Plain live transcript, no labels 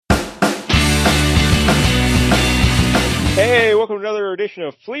welcome to another edition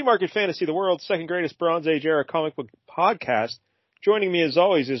of Flea Market Fantasy, the world's second greatest Bronze Age era comic book podcast. Joining me as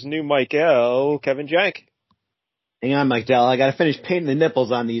always is new Mike L, Kevin Jank. Hang on, Mike Dell. I got to finish painting the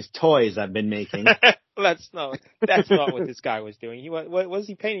nipples on these toys I've been making. That's not what this guy was doing. What was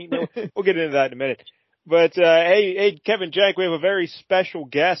he painting? No, we'll get into that in a minute. But hey, Kevin Jank, we have a very special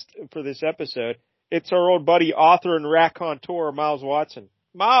guest for this episode. It's our old buddy, author and raconteur, Miles Watson.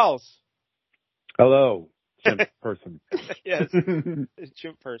 Miles. Hello, chimp person. Yes,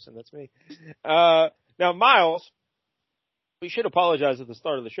 chimp person. That's me. Now, Miles, we should apologize at the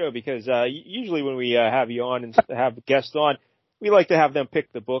start of the show because usually when we have you on and have guests on, we like to have them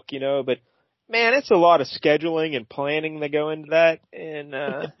pick the book, but man, it's a lot of scheduling and planning that go into that, and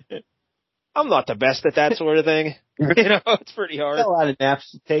I'm not the best at that sort of thing. It's pretty hard. Got a lot of naps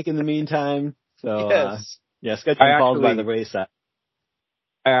to take in the meantime, so yes. Scheduling falls by the wayside.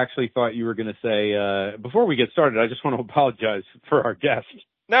 I actually thought you were going to say, before we get started, I just want to apologize for our guest.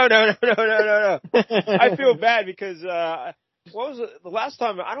 No. I feel bad because, what was it, the last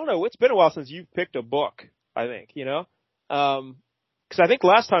time, I don't know, it's been a while since you've picked a book, I think, because I think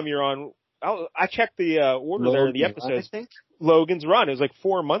last time you were on, I checked the order there in the episodes. Logan's Run. It was like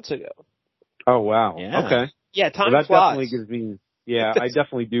 4 months ago. Oh, wow. Yeah. Okay. Yeah, time that flies. Definitely gives me, yeah, I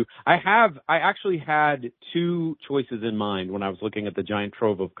definitely do. I actually had two choices in mind when I was looking at the giant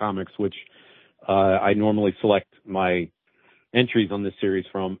trove of comics, which I normally select my entries on this series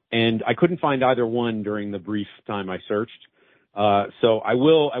from, and I couldn't find either one during the brief time I searched. So I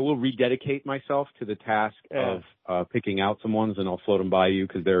will rededicate myself to the task of picking out some ones, and I'll float them by you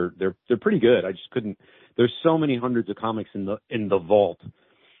because they're pretty good. I just couldn't. There's so many hundreds of comics in the vault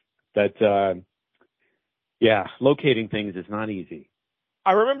that locating things is not easy.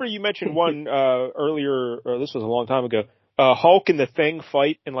 I remember you mentioned one earlier, or this was a long time ago. Hulk and the Thing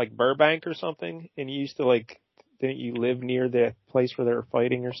fight in like Burbank or something, and you used to didn't you live near the place where they were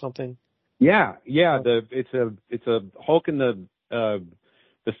fighting or something? Yeah. It's a Hulk and the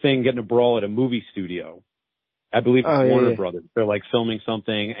Thing getting a brawl at a movie studio. I believe it's Warner Brothers. They're like filming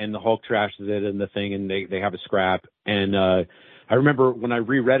something, and the Hulk trashes it and the Thing, and they have a scrap. And I remember when I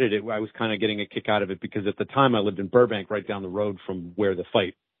reread it, I was kind of getting a kick out of it because at the time I lived in Burbank, right down the road from where the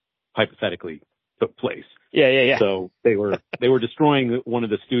fight hypothetically took place. Yeah. So they were destroying one of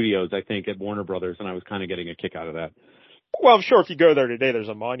the studios, I think, at Warner Brothers, and I was kind of getting a kick out of that. Well, I'm sure if you go there today, there's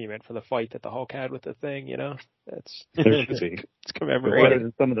a monument for the fight that the Hulk had with the Thing. That's there should be. It's commemorated. Better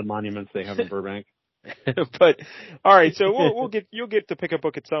than some of the monuments they have in Burbank. But all right, so you'll get to pick a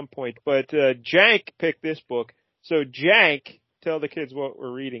book at some point. But Jank picked this book. So Jank, tell the kids what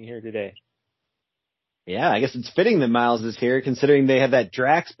we're reading here today. Yeah, I guess it's fitting that Miles is here, considering they have that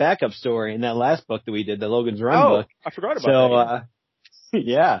Drax backup story in that last book that we did, the Logan's Run book. I forgot about that.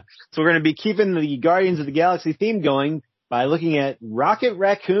 Yeah. So we're going to be keeping the Guardians of the Galaxy theme going by looking at Rocket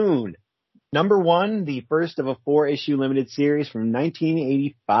Raccoon, #1, the first of a 4-issue limited series from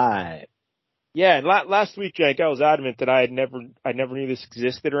 1985. Yeah, and last week, Jake, I was adamant that I never knew this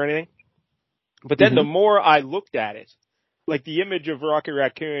existed or anything. But then the more I looked at it, like the image of Rocket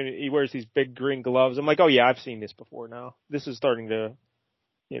Raccoon, he wears these big green gloves. I'm like, oh yeah, I've seen this before now. This is starting to,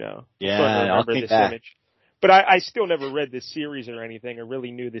 starting to remember this image. But I still never read this series or anything, or really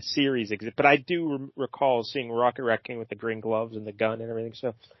knew this series existed. But I do recall seeing Rocket Raccoon with the green gloves and the gun and everything.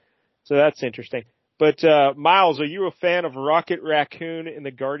 So that's interesting. But Miles, are you a fan of Rocket Raccoon in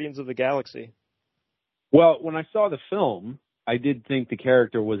the Guardians of the Galaxy? Well, when I saw the film, I did think the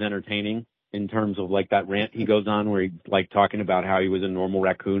character was entertaining in terms of like that rant he goes on where he's like talking about how he was a normal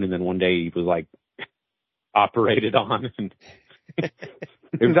raccoon and then one day he was like operated on. And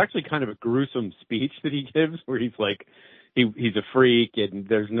it was actually kind of a gruesome speech that he gives where he's like, he's a freak and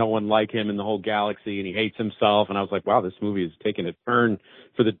there's no one like him in the whole galaxy and he hates himself. And I was like, wow, this movie is taking a turn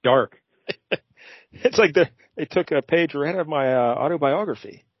for the dark. It's like they took a page right out of my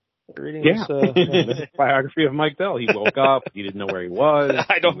autobiography. Reading this biography of Mike Dell. He woke up. He didn't know where he was.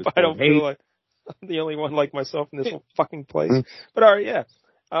 I don't feel like I'm the only one like myself in this whole fucking place. But all right, yeah.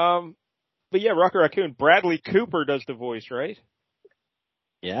 But yeah, Rocket Raccoon. Bradley Cooper does the voice, right?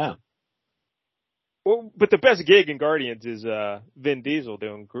 Yeah. Well, but the best gig in Guardians is Vin Diesel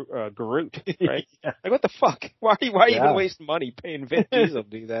doing Groot, right? Yeah. Like, what the fuck? Why even waste money paying Vin Diesel to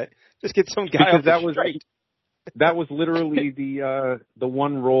do that? Just get some guy off the street. That was literally the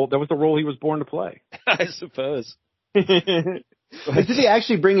one role. That was the role he was born to play. I suppose. Did he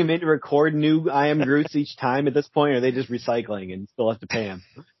actually bring him in to record new I Am Groots each time at this point, or are they just recycling and still have to pay him?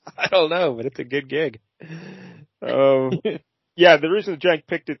 I don't know, but it's a good gig. Yeah, the reason Jank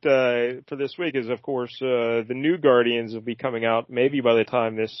picked it for this week is, of course, the new Guardians will be coming out maybe by the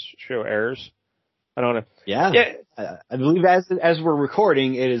time this show airs. I don't know. Yeah. I believe as we're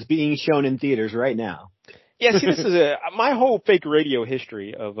recording, it is being shown in theaters right now. Yeah, see, this is my whole fake radio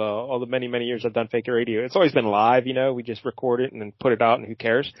history of all the many, many years I've done fake radio. It's always been live, we just record it and then put it out and who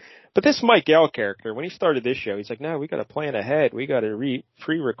cares. But this Mike L character, when he started this show, he's like, no, we got to plan ahead. We got to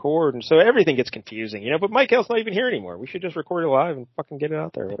pre-record. And so everything gets confusing, but Mike L's not even here anymore. We should just record it live and fucking get it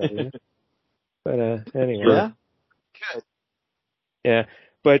out there or whatever. But, anyway. Yeah. Good. Yeah.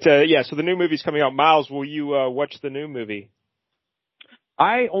 But, so the new movie's coming out. Miles, will you, watch the new movie?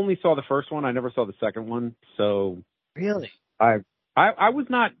 I only saw the first one. I never saw the second one. So really, I was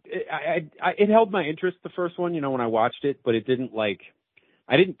not. It held my interest, the first one, when I watched it, but it didn't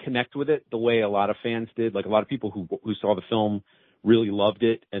I didn't connect with it the way a lot of fans did. Like a lot of people who saw the film really loved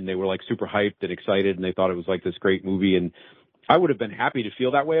it and they were like super hyped and excited and they thought it was like this great movie. And I would have been happy to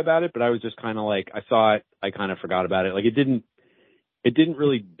feel that way about it, but I was just kind of like, I saw it, I kind of forgot about it. Like it didn't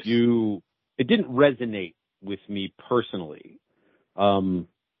resonate with me personally.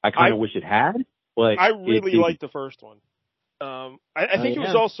 I kind of wish it had, but I really liked the first one. I think it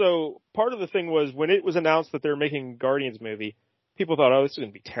was also part of the thing was when it was announced that they were making Guardians movie, people thought, oh, this is going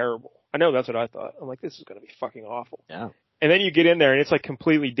to be terrible. I know that's what I thought. I'm like, this is going to be fucking awful. Yeah. And then you get in there and it's like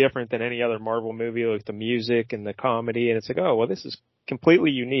completely different than any other Marvel movie, like the music and the comedy. And it's like, oh, well, this is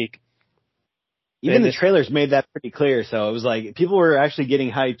completely unique. Even the trailers made that pretty clear. So it was like people were actually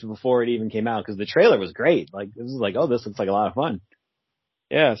getting hyped before it even came out because the trailer was great. Like this is like, oh, this looks like a lot of fun.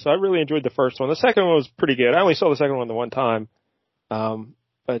 Yeah, so I really enjoyed the first one. The second one was pretty good. I only saw the second one the one time.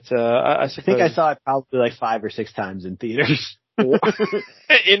 But I think I saw it probably like 5 or 6 times in theaters.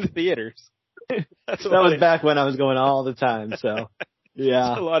 In theaters. That was back when I was going all the time. So yeah,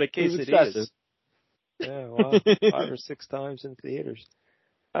 that's a lot of quesadillas. Yeah, wow, 5 or 6 times in theaters.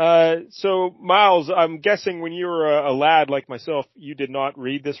 So Miles, I'm guessing when you were a lad like myself, you did not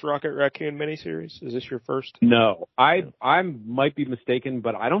read this Rocket Raccoon miniseries. Is this your first? No, I might be mistaken,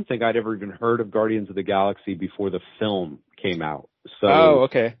 but I don't think I'd ever even heard of Guardians of the Galaxy before the film came out. So, oh,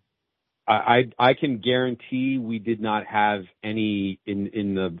 okay. I can guarantee we did not have any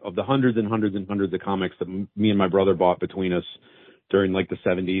in the hundreds and hundreds and hundreds of comics that me and my brother bought between us during like the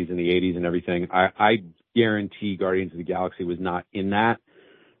 70s and the 80s and everything. I guarantee Guardians of the Galaxy was not in that.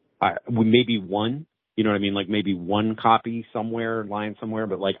 Maybe one, you know what I mean? Like maybe one copy somewhere, lying somewhere,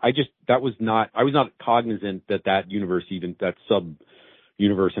 but like I was not cognizant that universe, even that sub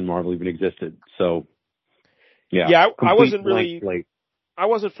universe in Marvel even existed. So yeah, I wasn't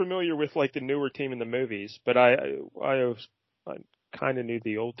familiar with like the newer team in the movies, but I kind of knew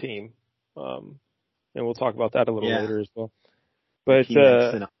the old team. And we'll talk about that a little later as well. But,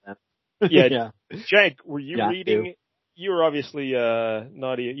 yeah, Jank, were you reading? You were obviously you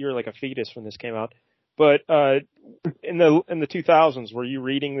were like a fetus when this came out, but in the 2000s, were you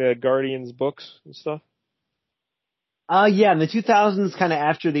reading the Guardians books and stuff? Yeah, in the 2000s, kind of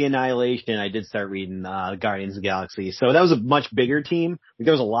after the Annihilation, I did start reading Guardians of the Galaxy. So that was a much bigger team. Like,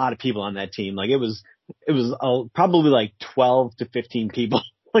 there was a lot of people on that team. Like it was probably like 12 to 15 people.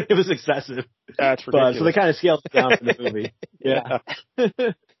 Like it was excessive. That's ridiculous. So they kind of scaled it down for the movie. Yeah.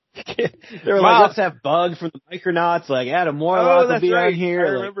 They were like, let's have Bug from the Micronauts, like Adam Warlock will be on here. I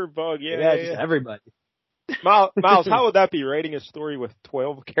remember Bug, just everybody. Miles, how would that be, writing a story with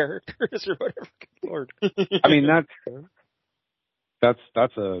 12 characters or whatever? Good Lord. I mean, that's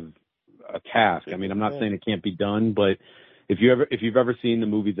a task. I mean, I'm not saying it can't be done, but if you've ever seen the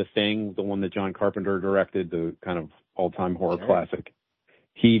movie The Thing, the one that John Carpenter directed, the kind of all-time horror classic,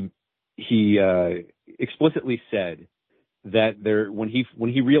 he explicitly said that when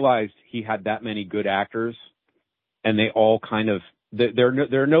he realized he had that many good actors and they all kind of,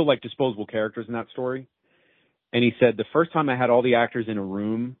 there are no like disposable characters in that story. And he said, the first time I had all the actors in a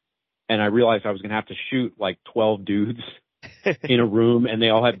room and I realized I was going to have to shoot like 12 dudes in a room and they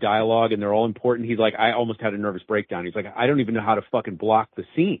all have dialogue and they're all important. He's like, I almost had a nervous breakdown. He's like, I don't even know how to fucking block the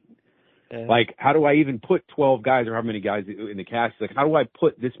scene. Like, how do I even put 12 guys or how many guys in the cast? He's like, how do I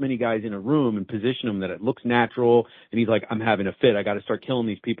put this many guys in a room and position them that it looks natural? And he's like, I'm having a fit. I got to start killing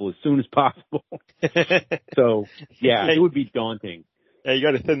these people as soon as possible. So, yeah, it would be daunting. Yeah, you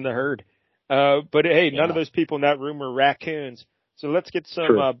got to thin the herd. But hey, none of those people in that room were raccoons. So let's get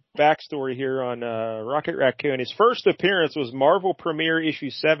some backstory here on Rocket Raccoon. His first appearance was Marvel Premiere Issue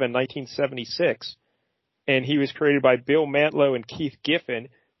 7, 1976. And he was created by Bill Mantlo and Keith Giffen.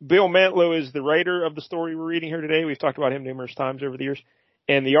 Bill Mantlo is the writer of the story we're reading here today. We've talked about him numerous times over the years.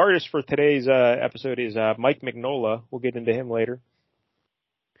 And the artist for today's episode is Mike Mignola. We'll get into him later.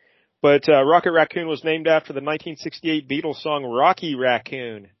 But Rocket Raccoon was named after the 1968 Beatles song Rocky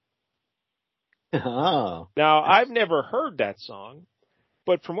Raccoon. Oh. Now, I've never heard that song,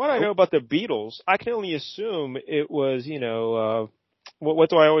 But from what I know about the Beatles, I can only assume it was, what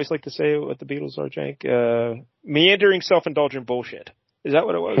do I always like to say what the Beatles are, Jank? Meandering, self-indulgent bullshit. Is that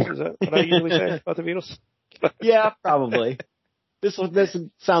what it was? Is that what I usually say about the Beatles? Yeah, probably. This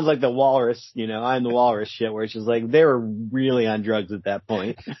sounds like the Walrus, I'm the Walrus shit, where it's just like they were really on drugs at that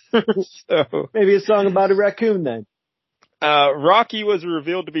point. So maybe a song about a raccoon then. Rocky was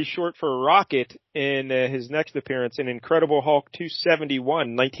revealed to be short for Rocket in his next appearance in Incredible Hulk 271,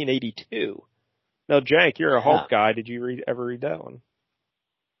 1982. Now, Jank, you're a Hulk guy. Did you ever read that one?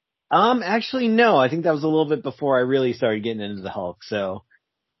 Actually, no. I think that was a little bit before I really started getting into the Hulk, so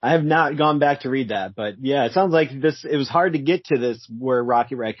I have not gone back to read that. But yeah, it sounds like it was hard to get to this where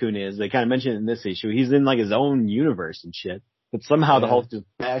Rocket Raccoon is. They kind of mentioned it in this issue. He's in like his own universe and shit. But somehow the Hulk just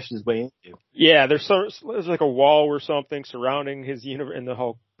bashed his way into. Yeah, there's like a wall or something surrounding his universe, and the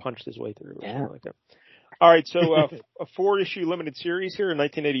Hulk punched his way through. Or something like that. All right, so a 4-issue limited series here in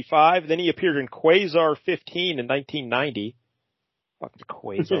 1985. Then he appeared in Quasar 15 in 1990. Fucking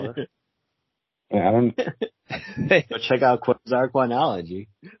Quasar. Yeah, I don't. Go check out Quasar Quanology.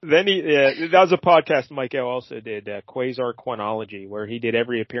 Then that was a podcast Mike L also did, Quasar Quanology, where he did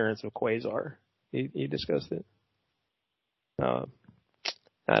every appearance of Quasar. He discussed it. I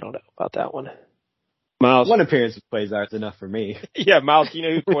don't know about that one. Miles. One appearance of Quasar is enough for me. Yeah, Miles, do you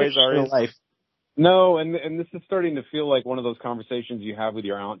know who Quasar is? Life. No, and this is starting to feel like one of those conversations you have with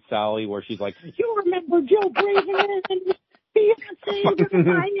your Aunt Sally where she's like, you remember Joe Braven and Beyonce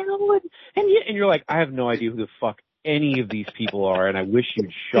and you're like, I have no idea who the fuck any of these people are, and I wish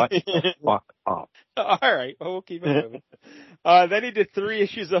you'd shut the fuck up. All right, well, we'll keep it moving. Then he did 3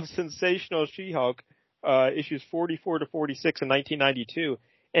 issues of Sensational She-Hulk, issues 44 to 46 in 1992,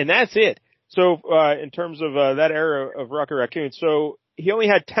 and that's it. So, in terms of that era of Rocket Raccoon, so he only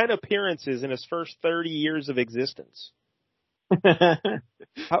had 10 appearances in his first 30 years of existence. It's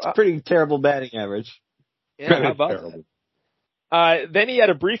a pretty terrible batting average. Yeah, how about that? Then he had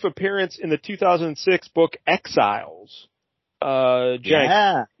a brief appearance in the 2006 book Exiles.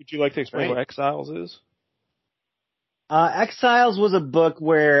 Jack, would you like to explain what Exiles is? Exiles was a book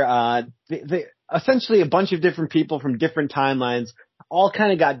where they essentially a bunch of different people from different timelines all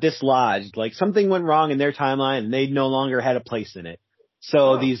kind of got dislodged. Like something went wrong in their timeline and they no longer had a place in it.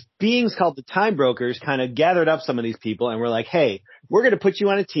 So these beings called the Time Brokers kind of gathered up some of these people and were like, hey, we're going to put you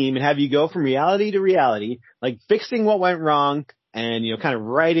on a team and have you go from reality to reality, like fixing what went wrong and, kind of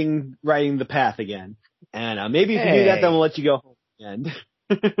writing the path again. And maybe if you do that, then we'll let you go home again.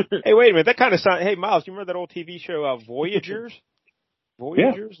 Hey, wait a minute. That kind of sounds, hey, Miles, you remember that old TV show, Voyagers?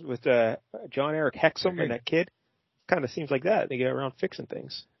 Voyagers with John Eric Hexum and that kid? Kind of seems like that. They get around fixing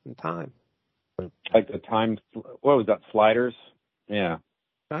things in time. Like the time, what was that, Sliders? Yeah.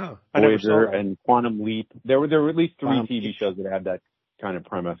 Oh, Voyager and Quantum Leap. There were at least 3 TV shows that had that kind of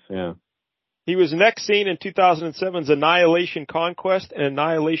premise, yeah. He was next seen in 2007's Annihilation Conquest and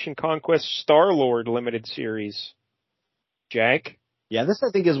Annihilation Conquest Star-Lord limited series. Jack? Yeah, this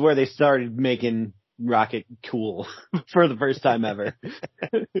I think is where they started making Rocket cool for the first time ever.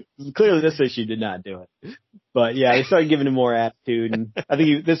 Clearly this issue did not do it. But yeah, they started giving him more attitude, and I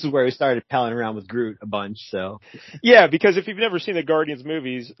think this is where he started palling around with Groot a bunch, so. Yeah, because if you've never seen the Guardians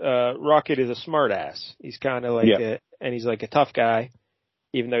movies, Rocket is a smartass. He's kind of like and he's like a tough guy,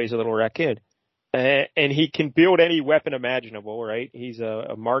 even though he's a little raccoon. And he can build any weapon imaginable, right? He's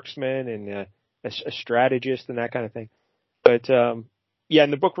a marksman and a strategist and that kind of thing. But, yeah,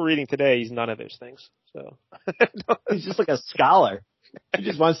 in the book we're reading today, he's none of those things. So he's just like a scholar. He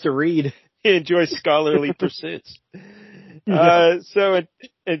just wants to read. He enjoys scholarly pursuits. So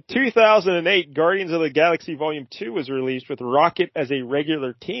in 2008, Guardians of the Galaxy Volume 2 was released with Rocket as a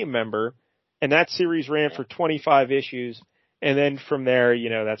regular team member, and that series ran for 25 issues. And then from there,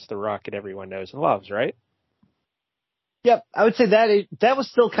 that's the Rocket everyone knows and loves, right? Yep, I would say that was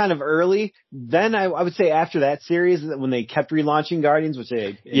still kind of early. Then I would say after that series, when they kept relaunching Guardians, which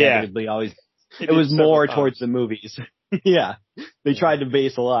they inevitably always, it was more towards the movies. Yeah, they tried to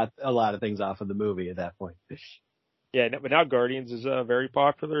base a lot of things off of the movie at that point. Yeah, but now Guardians is very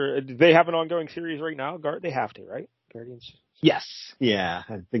popular. Do they have an ongoing series right now? They have to, right? Guardians. Yes. Yeah,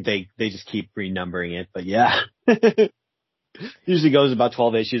 I think they just keep renumbering it, but yeah. Usually goes about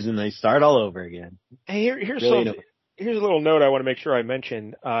 12 issues and they start all over again. Hey, here's a little note I want to make sure I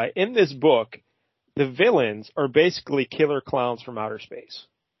mention. In this book, the villains are basically killer clowns from outer space.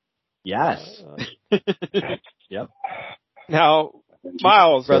 Yes. Yep. Now,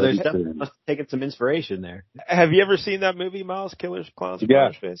 Miles, brothers must have taken some inspiration there. Have you ever seen that movie, Miles? Killer Clowns from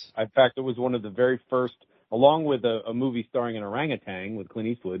Outer Space? In fact, it was one of the very first, along with a movie starring an orangutan with Clint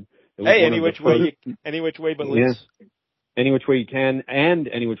Eastwood. Hey, any which way but loose. Any Which Way You Can and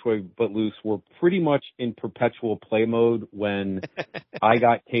Any Which Way But Loose were pretty much in perpetual play mode when I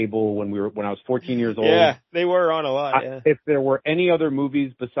got cable when I was 14 years old. Yeah, they were on a lot. Yeah. If there were any other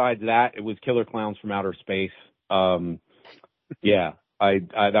movies besides that, it was Killer Clowns from Outer Space. Yeah,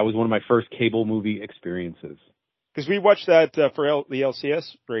 that was one of my first cable movie experiences. Because we watched that for the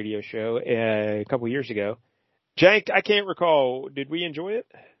LCS radio show a couple years ago. Jank, I can't recall. Did we enjoy it?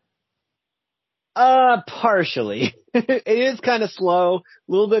 Partially. It is kind of slow, a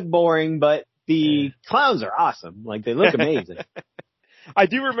little bit boring, but the clowns are awesome. Like, they look amazing. I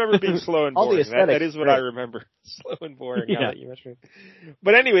do remember being slow and boring. All the aesthetics, that is what I remember. Slow and boring. Yeah. Now that you mentioned it.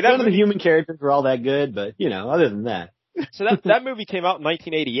 But anyway, none of the human characters were all that good, but other than that. So that movie came out in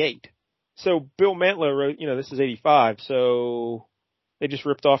 1988. So Bill Mantlo wrote, this is 85. So they just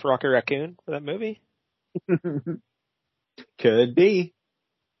ripped off Rocket Raccoon for that movie. Could be.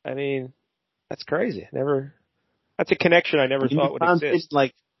 I mean, that's crazy. That's a connection I never thought would exist. It's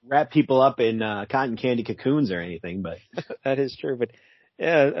like wrap people up in cotton candy cocoons or anything, but that is true. But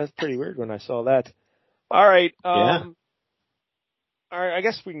yeah, that's pretty weird when I saw that. All right. All right. I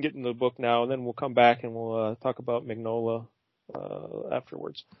guess we can get into the book now, and then we'll come back and we'll talk about Magnola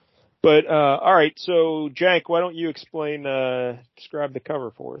afterwards. But all right. So, Jank, why don't you describe the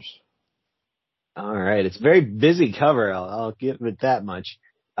cover for us? All right. It's a very busy cover. I'll give it that much.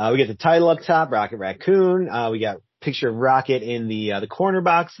 We get the title up top, Rocket Raccoon. We got a picture of Rocket in the corner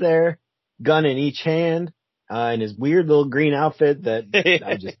box there, gun in each hand, and his weird little green outfit that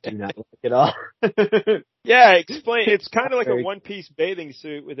I just do not like at all. Yeah, explain. It's kind of like a one-piece bathing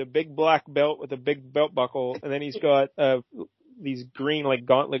suit with a big black belt with a big belt buckle, and then he's got these green like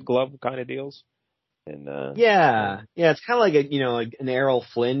gauntlet glove kind of deals. And yeah, it's kind of like like an Errol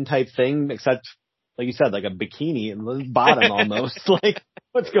Flynn type thing, except like you said, like a bikini in the bottom almost. Like,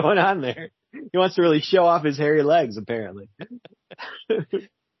 what's going on there? He wants to really show off his hairy legs, apparently.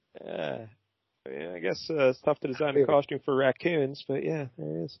 Yeah, I guess it's tough to design a costume for raccoons, but yeah,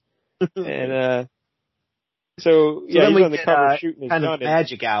 there it is. And so he's on the cover shooting his kind gun. Of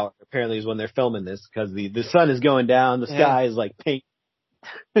magic hour, apparently, is when they're filming this, because the sun is going down, the sky is like pink.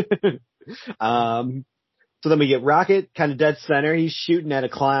 So then we get Rocket kind of dead center. He's shooting at a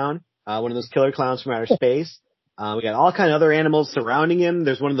clown, one of those killer clowns from outer space. We got all kind of other animals surrounding him.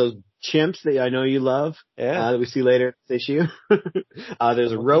 There's one of those chimps that I know you love, that we see later in this issue.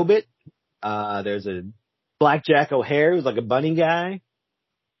 There's a robot. There's a Blackjack O'Hare, who's like a bunny guy.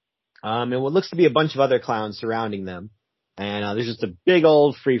 And what looks to be a bunch of other clowns surrounding them. And there's just a big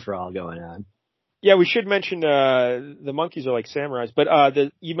old free-for-all going on. Yeah, we should mention the monkeys are like samurais, but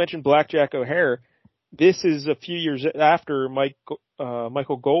you mentioned Blackjack O'Hare. This is a few years after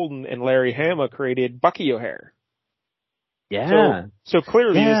Michael Golden and Larry Hama created Bucky O'Hare. Yeah. So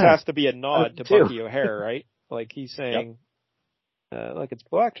clearly this has to be a nod to Bucky O'Hare, right? Like he's saying, like it's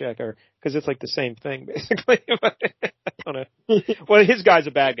Blackjack, or because it's like the same thing basically. I don't know. Well, his guy's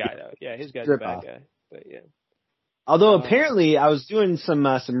a bad guy though. Yeah, his guy's a bad guy. But yeah. Although apparently I was doing some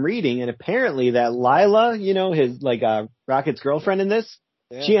reading, and apparently that Lila, his Rocket's girlfriend in this,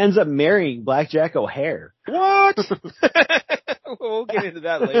 she ends up marrying Blackjack O'Hare. What? We'll get into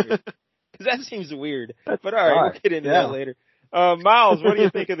that later. Because that seems weird. But all right, we'll get into that later. Miles, what do you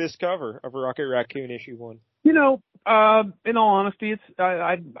think of this cover of Rocket Raccoon issue 1? In all honesty,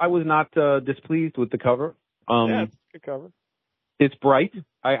 I was not displeased with the cover. It's a good cover. It's bright.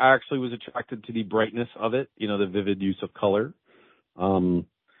 I actually was attracted to the brightness of it, the vivid use of color. The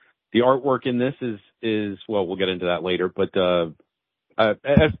artwork in this is well, we'll get into that later, but I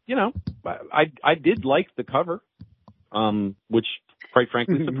did like the cover, which quite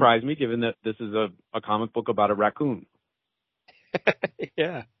frankly surprised me, given that this is a comic book about a raccoon.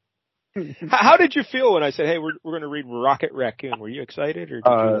 Yeah. How did you feel when I said, "Hey, we're going to read Rocket Raccoon"? Were you excited, or did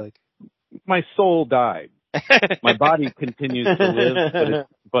you like? My soul died. My body continues to live,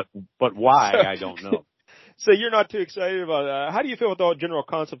 but why? I don't know. So you're not too excited about how do you feel with the whole general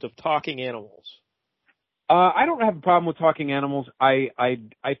concept of talking animals? I don't have a problem with talking animals. I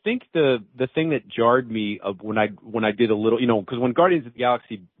think the thing that jarred me when I did a little, because when Guardians of the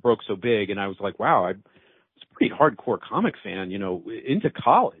Galaxy broke so big, and I was like, wow, I was a pretty hardcore comic fan, into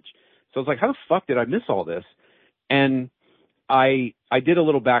college. So I was like, how the fuck did I miss all this? And I did a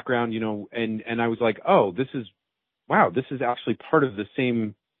little background, and I was like, oh, this is actually part of the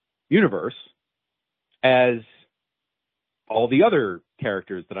same universe as all the other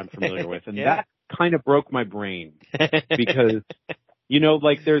characters that I'm familiar with. And that kind of broke my brain because,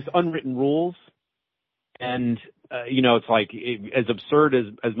 there's unwritten rules, and, it's like as absurd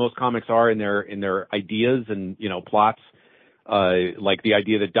as most comics are in their ideas and, plots, like the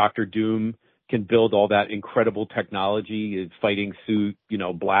idea that Dr. Doom can build all that incredible technology, his fighting suit,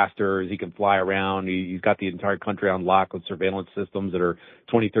 blasters. He can fly around. He's got the entire country on lock with surveillance systems that are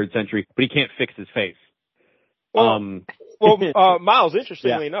 23rd century, but he can't fix his face. Well, Miles,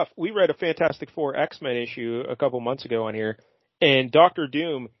 interestingly enough, we read a Fantastic Four X-Men issue a couple months ago on here, and Dr.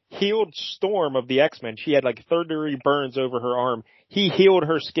 Doom healed Storm of the X-Men. She had like third-degree burns over her arm. He healed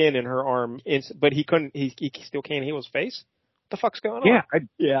her skin in her arm, but he still can't heal his face? What the fuck's going on?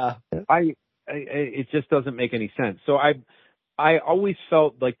 It just doesn't make any sense. So I always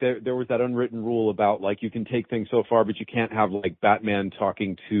felt like there was that unwritten rule about like you can take things so far, but you can't have like Batman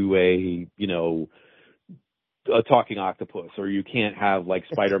talking to a talking octopus, or you can't have like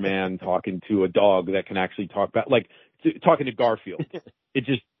Spider-Man talking to a dog that can actually talk back, like talking to Garfield. It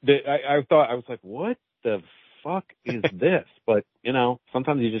just, I thought, I was like, what the fuck is this? But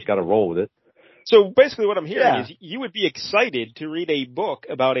sometimes you just got to roll with it. So basically what I'm hearing is you would be excited to read a book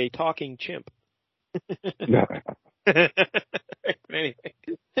about a talking chimp. Anyway.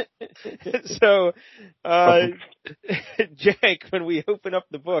 So, Jack, when we open up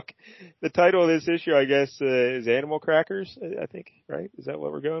the book, the title of this issue, I guess, is Animal Crackers, I think, right? Is that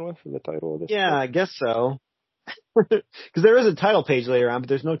what we're going with for the title of this book? I guess so. Because there is a title page later on, but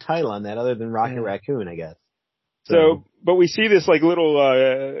there's no title on that other than Rocket Raccoon, I guess. So, but we see this like little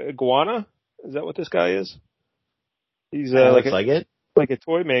iguana. Is that what this guy is? He's looks like it. Like a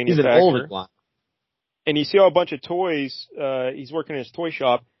toy manufacturer. He's an old iguana. And you see a bunch of toys. He's working in his toy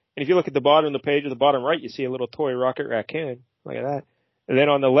shop. And if you look at the bottom of the page, at the bottom right, you see a little toy Rocket Raccoon. Look at that. And then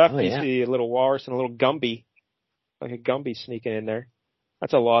on the left, you see a little walrus and a little Gumby. Like a Gumby sneaking in there.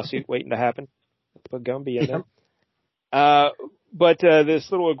 That's a lawsuit waiting to happen. Put Gumby in there. But this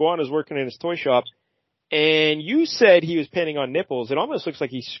little iguana is working in his toy shop. And you said he was painting on nipples. It almost looks like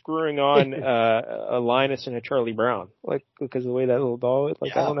he's screwing on a Linus and a Charlie Brown, like because of the way that little doll is.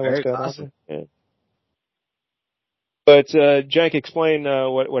 Like I don't know what's going on. Yeah. But Jank, explain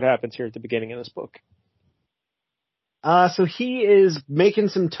what happens here at the beginning of this book. So he is making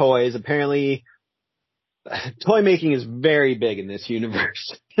some toys. Apparently, toy making is very big in this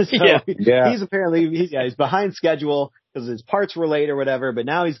universe. He's behind schedule because his parts were late or whatever, but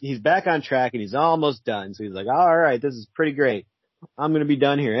now he's back on track and he's almost done. So he's like, all right, this is pretty great. I'm going to be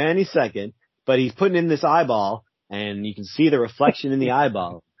done here any second. But he's putting in this eyeball, and you can see the reflection in the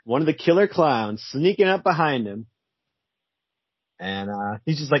eyeball. One of the killer clowns sneaking up behind him. And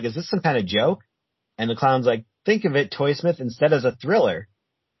he's just like, is this some kind of joke? And the clown's like, think of it, Toysmith, instead as a thriller.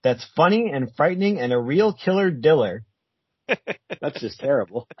 That's funny and frightening and a real killer diller. That's just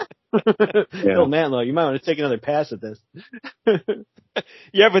terrible. Little Mantlo, you might want to take another pass at this.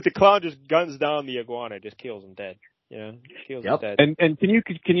 Yeah, but the clown just guns down the iguana, just kills him dead. Kills him dead. And can you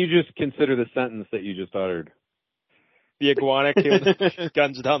just consider the sentence that you just uttered? The iguana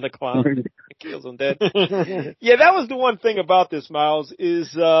guns down the clown, kills him dead. Yeah, that was the one thing about this, Miles,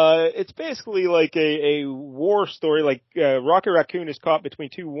 is it's basically like a war story. Like Rocket Raccoon is caught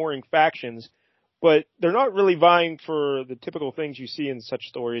between two warring factions, but they're not really vying for the typical things you see in such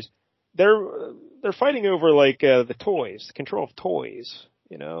stories. They're fighting over like the toys, the control of toys,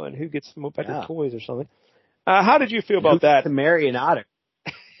 and who gets the better toys or something. How did you feel about that? To marry an otter.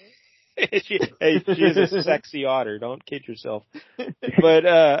 She is a sexy otter. Don't kid yourself.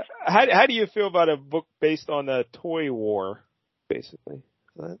 But how do you feel about a book based on a toy war, basically?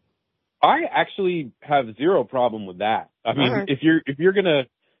 I actually have zero problem with that. I mean, if you're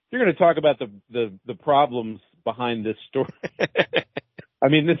gonna talk about the problems behind this story. I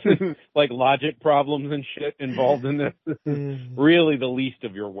mean, this is like logic problems and shit involved in this. This is really the least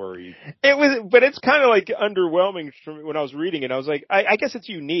of your worries. It was, but it's kind of like underwhelming from when I was reading it. I was like, I guess it's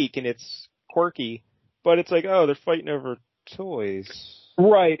unique and it's quirky, but it's like, oh, they're fighting over toys.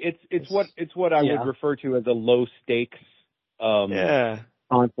 Right. It's what I would refer to as a low stakes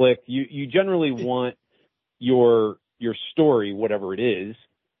conflict. You generally want your story, whatever it is,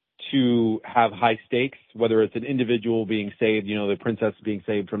 to have high stakes, whether it's an individual being saved, the princess being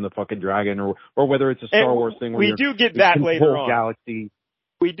saved from the fucking dragon, or whether it's a Star Wars thing where we do get that later on. Galaxy.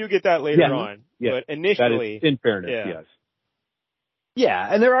 We do get that later on. Yeah. But initially, that is, in fairness, yes.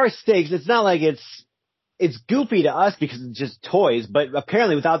 Yeah, and there are stakes. It's not like it's goofy to us because it's just toys, but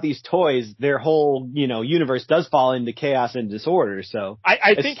apparently without these toys, their whole, universe does fall into chaos and disorder. So I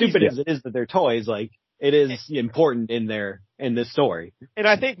as think stupid as it is that they're toys, like, it is important in this story. And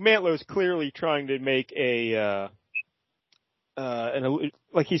I think Mantlo is clearly trying to make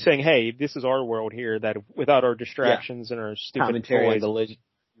like he's saying, hey, this is our world here, that without our distractions and our stupid commentary toys, on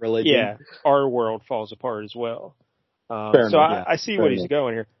religion. Yeah, our world falls apart as well. I see Fair what he's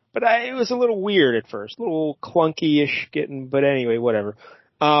going here. But it was a little weird at first, a little clunky-ish but anyway, whatever.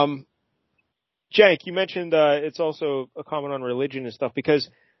 Jank, you mentioned it's also a comment on religion and stuff because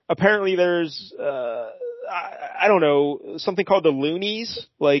apparently there's I don't know, something called the loonies,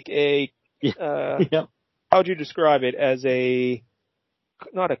 like a Yep. how would you describe it? As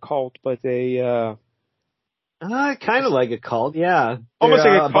not a cult, but a Kind of like a cult, yeah. almost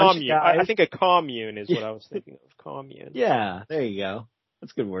They're, like a bunch of commune. guys. I think a commune is what I was thinking of. Commune. Yeah, there you go.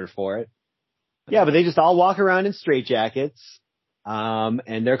 That's a good word for it. Yeah, but they just all walk around in straitjackets,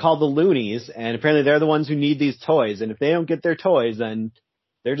 and they're called the loonies, and apparently they're the ones who need these toys, and if they don't get their toys, then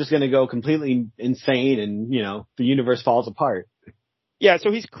they're just gonna go completely insane, and, the universe falls apart. Yeah,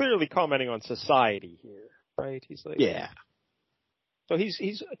 so he's clearly commenting on society here, right? He's like, Yeah. So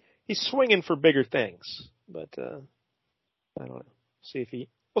he's swinging for bigger things, but I don't know.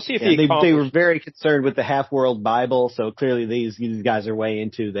 We'll see if he they were very concerned with the half-world Bible, so clearly these guys are way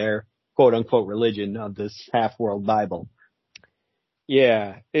into their quote-unquote religion of this half-world Bible.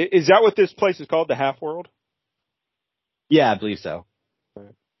 Yeah. Is that what this place is called, the Half World? Yeah, I believe so.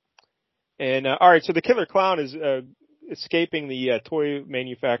 Right. And, alright, so the killer clown is escaping the toy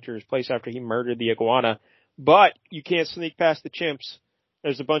manufacturer's place after he murdered the iguana, but you can't sneak past the chimps.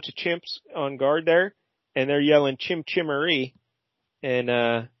 There's a bunch of chimps on guard there, and they're yelling chim chimmery, and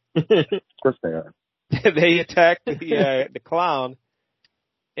Of course they are. they attack the clown,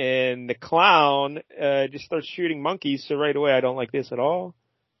 and the clown just starts shooting monkeys. So right away, I don't like this at all.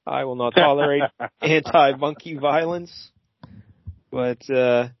 I will not tolerate anti-monkey violence. But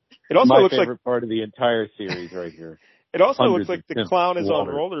it also looks like my favorite part of the entire series right here. It also Hundreds looks like the of clown is on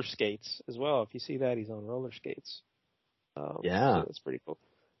water. roller skates as well. If you see that, he's on roller skates. Yeah, so that's pretty cool.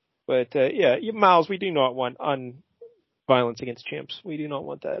 But Miles, we do not want violence against chimps. We do not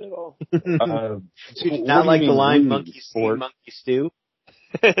want that at all. not like the line monkey see, monkey stew.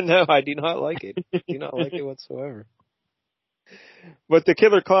 No, I do not like it. I do not like it whatsoever. But the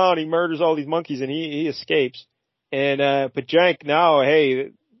killer clown, he murders all these monkeys and he escapes. And but Jank now,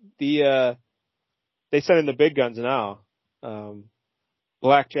 hey, they send in the big guns now.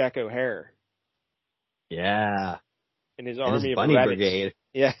 Blackjack O'Hare. Yeah. And his and army his of bunny rabbits. brigade.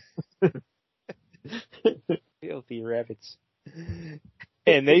 Yeah. Filthy rabbits.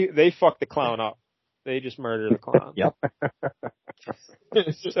 And they fuck the clown up. They just murder the clown. Yep.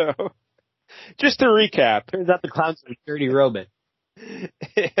 So, just to recap. Turns out the clown's a dirty robot.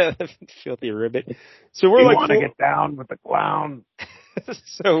 Yeah, filthy ribbit. So we're want to get down with the clown.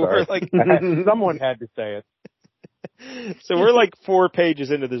 So we're like, someone had to say it. So we're like 4 pages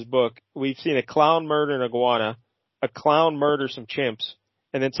into this book. We've seen a clown murder an iguana, a clown murder some chimps,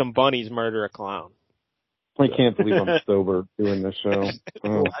 and then some bunnies murder a clown. I can't believe I'm sober doing this show. A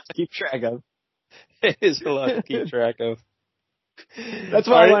lot to keep track of. It is a lot to keep track of. That's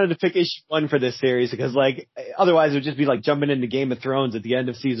why I wanted to pick issue 1 for this series, because otherwise it would just be like jumping into Game of Thrones at the end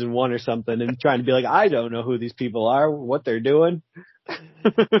of season 1 or something and trying to be like, I don't know who these people are, what they're doing.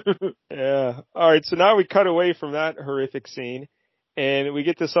 Yeah. Alright, so now we cut away from that horrific scene and we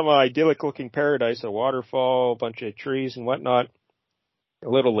get to some idyllic looking paradise, a waterfall, a bunch of trees and whatnot, a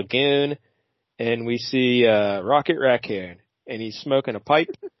little lagoon, and we see Rocket Raccoon, and he's smoking a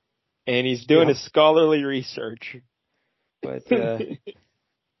pipe and he's doing his scholarly research. But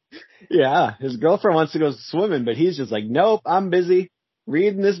yeah, his girlfriend wants to go swimming, but he's just like, nope, I'm busy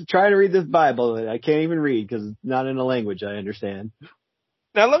trying to read this Bible that I can't even read because it's not in a language I understand.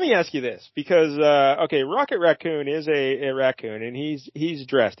 Now let me ask you this, because Rocket Raccoon is a raccoon, and he's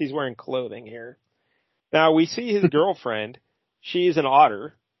dressed, he's wearing clothing here. Now we see his girlfriend, she's an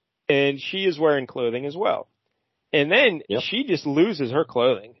otter, and she is wearing clothing as well. And then she just loses her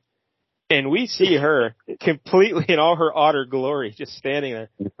clothing. And we see her completely in all her otter glory, just standing there.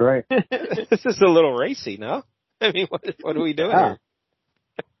 That's right. This is a little racy, no? I mean, what are we doing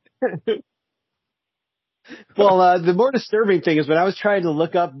here? Well, the more disturbing thing is when I was trying to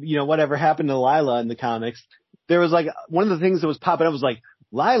look up, whatever happened to Lila in the comics, there was like, one of the things that was popping up was like,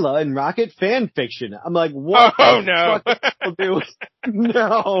 Lila and Rocket fan fiction. I'm like, what? Oh, no.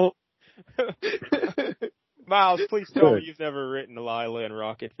 No. Miles, please tell me you've never written Lila and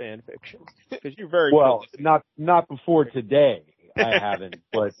Rocket fan fiction, because you're very well. Not before today. I haven't,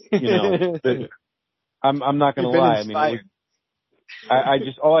 but I'm not going to lie. Inspired. I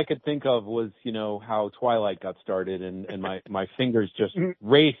just all I could think of was how Twilight got started, and my fingers just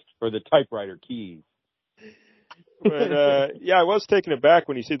raced for the typewriter keys. But I was taken aback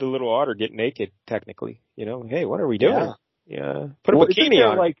when you see the little otter get naked. Technically, hey, what are we doing? Yeah, put a bikini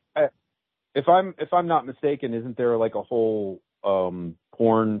on. Like, if I'm not mistaken, isn't there like a whole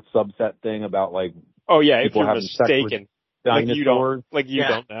porn subset thing about like? Oh yeah, if you're mistaken, dinosaurs? you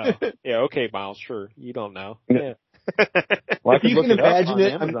don't know. Yeah, okay, Miles, sure, you don't know. Yeah. Well, I If could you look can it up imagine on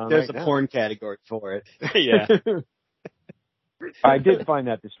it, Amazon there's right a now. porn category for it. Yeah. I did find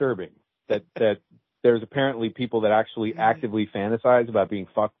that disturbing. That there's apparently people that actually actively fantasize about being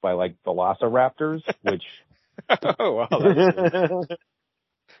fucked by like velociraptors, which Oh, wow. That's weird.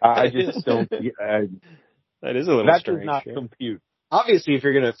 I just don't. That is a little That strange. does not Yeah. compute. Obviously, if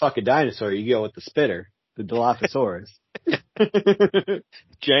you're going to fuck a dinosaur, you go with the spitter, the Dilophosaurus.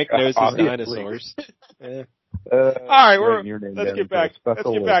 Jank knows his Obviously. dinosaurs. Yeah. All right, your name let's down get for a back. Let's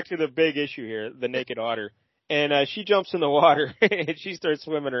special get list. back to the big issue here, the naked otter. And she jumps in the water and she starts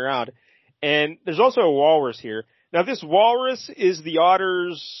swimming around. And there's also a walrus here. Now, this walrus is the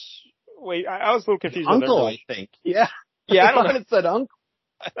otter's. Wait, I was a little confused. Uncle, I think. Yeah. Yeah, I don't thought know. it said uncle.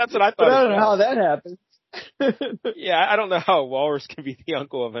 That's what I thought. But I don't as know well. how that happens. Yeah, I don't know how a walrus can be the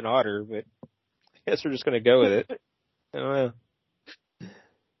uncle of an otter, but I guess we're just going to go with it. I don't know.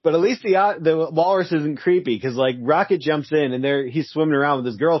 But at least the walrus isn't creepy because like Rocket jumps in and he's swimming around with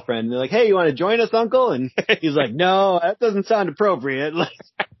his girlfriend. And they're like, "Hey, you want to join us, Uncle?" And he's like, "No, that doesn't sound appropriate. Like,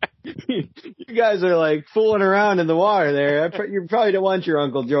 you guys are like fooling around in the water there. You probably don't want your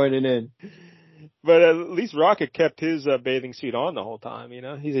uncle joining in." But at least Rocket kept his bathing suit on the whole time. You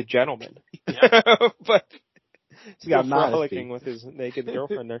know, he's a gentleman. But he's got frolicking with his naked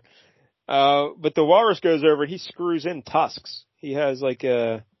girlfriend there. But the walrus goes over and he screws in tusks. He has like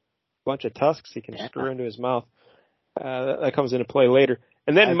a bunch of tusks he can screw into his mouth. That comes into play later.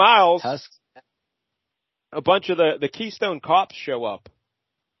 And then Miles, a bunch of the Keystone cops show up.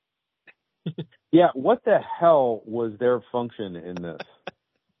 Yeah, what the hell was their function in this?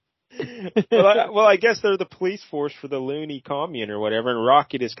 Well, I guess they're the police force for the loony commune or whatever, and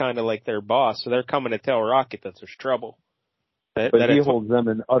Rocket is kind of like their boss, so they're coming to tell Rocket that there's trouble. But he holds them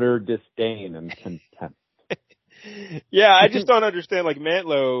in utter disdain and contempt. Yeah, I just don't understand. Like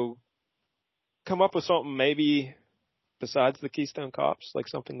Mantlo, come up with something maybe besides the Keystone Cops, like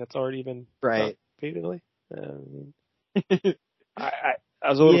something that's already been right repeatedly. I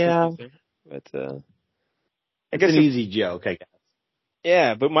was a little confused there, but I guess it's an easy joke, I guess.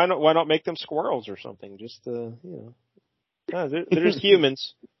 Yeah, but why not make them squirrels or something? Just they're just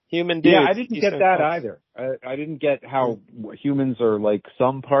humans. Human dudes. Yeah, I didn't get that either. I didn't get how humans are like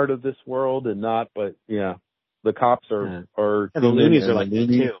some part of this world and not, but yeah, the cops are the loonies are like that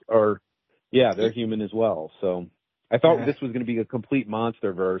too. They're human as well. So I thought this was going to be a complete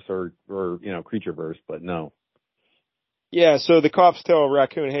monster verse or creature verse, but no. Yeah, so the cops tell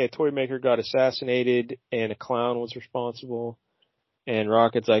Raccoon, hey, a toy maker got assassinated and a clown was responsible. And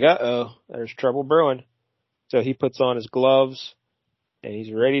Rocket's like, uh-oh, there's trouble brewing. So he puts on his gloves and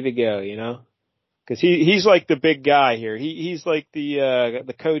he's ready to go, you know? Cause he's like the big guy here. He's like the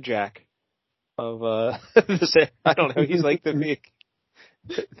Kojak of, I don't know, he's like the big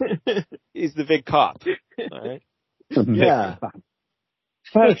cop. All right. Yeah.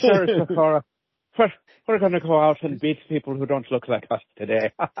 Well, Sheriff, we're going to go out and beat people who don't look like us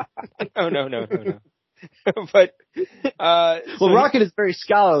today. No. But Rocket is very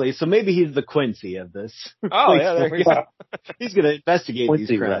scholarly, so maybe he's the Quincy of this. Oh yeah, there you go. He's going to investigate Quincy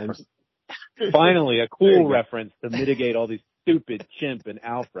these crimes. Finally, a cool reference to mitigate all these stupid Chimp and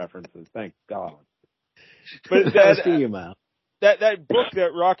Alf references. Thank God. But that book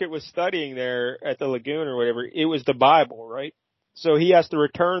that Rocket was studying there at the lagoon or whatever, it was the Bible, right? So he has to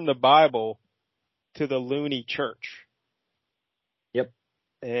return the Bible to the loony church. Yep.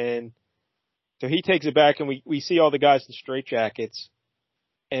 And so he takes it back, and we see all the guys in straitjackets,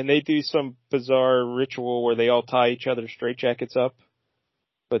 and they do some bizarre ritual where they all tie each other's straitjackets up.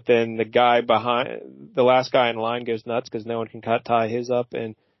 But then the last guy in line goes nuts because no one can tie his up,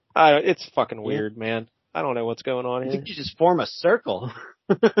 and it's fucking weird, man. I don't know what's going on here. I think you just form a circle.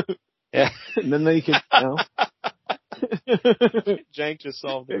 Yeah. And then they can, Jank just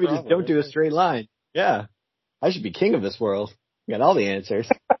solved the maybe problem. just don't do a straight line. Yeah. I should be king of this world. Got all the answers.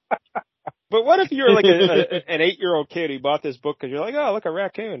 But what if you're like an 8-year-old kid who bought this book because you're like, oh, look, a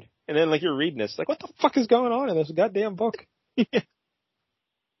raccoon. And then like you're reading this, like, what the fuck is going on in this goddamn book?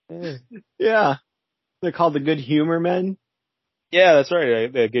 Yeah. They're called the Good Humor Men. Yeah, that's right.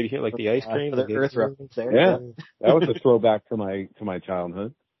 The good, like the ice cream. The Earth reference there. Yeah. That was a throwback to my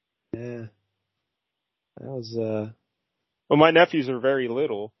childhood. Yeah. That was, well, my nephews are very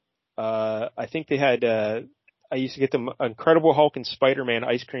little. I think they had, I used to get them Incredible Hulk and Spider-Man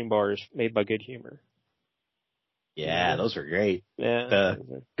ice cream bars made by Good Humor. Yeah, those were great. Yeah.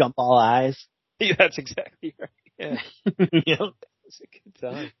 The gumball eyes. Yeah, that's exactly right. Yeah. Yep. It's a good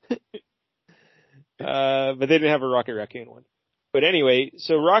time. But they didn't have a Rocket Raccoon one. But anyway,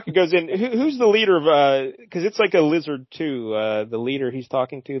 so Rocket goes in. Who's the leader of, cause it's like a lizard too, the leader he's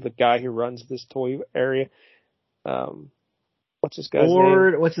talking to, the guy who runs this toy area. What's this guy's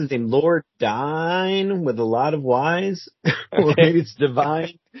name? What's his name? Lord Dine with a lot of Y's? Or maybe it's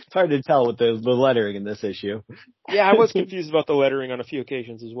Divine. It's hard to tell with the lettering in this issue. Yeah, I was confused about the lettering on a few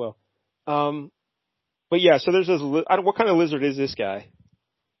occasions as well. But yeah, so there's this, what kind of lizard is this guy?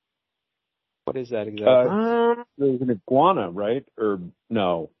 What is that exactly? There's an iguana, right? Or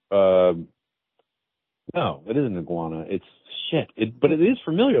no. No, it isn't an iguana. It's shit. But it is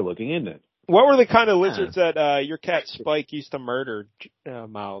familiar looking, isn't it? What were the kind of lizards that your cat Spike used to murder,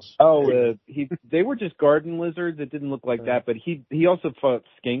 Miles? Oh, they were just garden lizards. It didn't look like that, but he also fought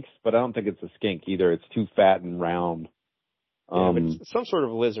skinks, but I don't think it's a skink either. It's too fat and round. Yeah, but it's some sort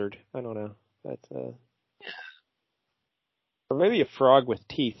of lizard. I don't know. Or maybe a frog with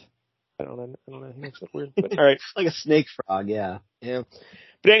teeth. I don't know. He looks so weird. But, all right. Like a snake frog, yeah. Yeah.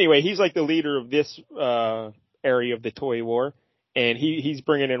 But anyway, he's like the leader of this area of the toy war, and he's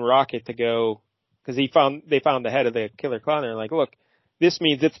bringing in Rocket to go because they found the head of the killer clown. They're like, look, this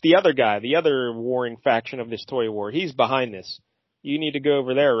means it's the other guy, the other warring faction of this toy war. He's behind this. You need to go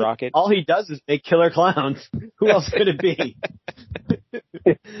over there, Rocket. All he does is make killer clowns. Who else could it be?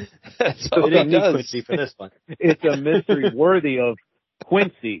 That's all they didn't he need does. Quincy for this one. It's a mystery worthy of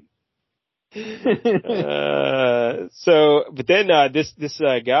Quincy. But then this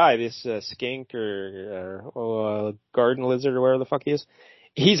guy, this skink or garden lizard or whatever the fuck he is,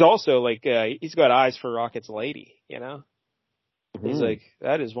 he's also like he's got eyes for Rocket's lady, you know. Mm-hmm. He's like,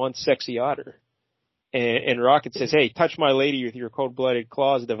 that is one sexy otter, and Rocket says, hey, touch my lady with your cold-blooded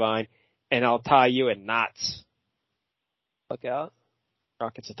claws, Divine, and I'll tie you in knots. Look out,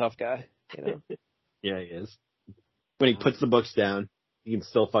 Rocket's a tough guy, you know. Yeah, he is. When he puts the books down, he can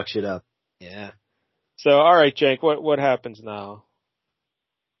still fuck shit up. Yeah. So, all right, Jake, what happens now?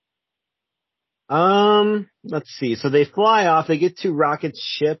 Let's see. So they fly off. They get to Rocket's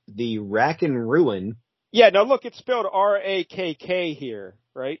ship, the Rack and Ruin. Yeah. Now look, it's spelled R-A-K-K here,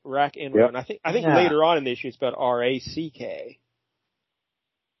 right? Rack and Ruin. I think later on in the issue it's spelled R-A-C-K.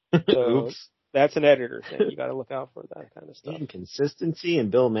 So Oops. That's an editor thing. You got to look out for that kind of stuff. Inconsistency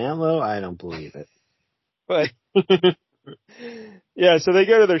in Bill Mantlo? I don't believe it. But. Yeah, so they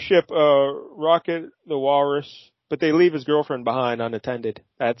go to their ship, Rocket, the Walrus, but they leave his girlfriend behind unattended.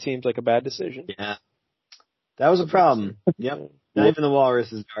 That seems like a bad decision. Yeah. That was a problem. Yep. Not even the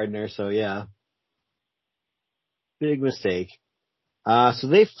Walrus is Gardner, so yeah. Big mistake. So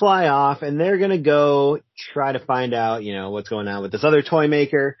they fly off and they're gonna go try to find out, what's going on with this other toy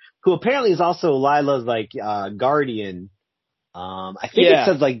maker, who apparently is also Lila's guardian. I think it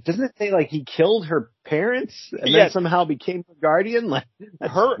says doesn't it say he killed her parents and then somehow became her guardian?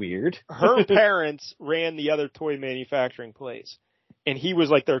 That's weird. Her parents ran the other toy manufacturing place, and he was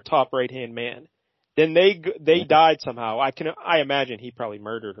their top right-hand man. Then they died somehow. I imagine he probably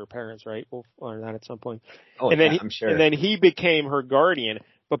murdered her parents, right? We'll learn that at some point. Oh, and then I'm sure. And then he became her guardian,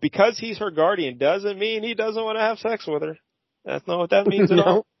 but because he's her guardian doesn't mean he doesn't want to have sex with her. That's not what that means at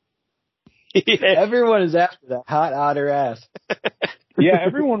all. Everyone is after that hot otter ass. Yeah,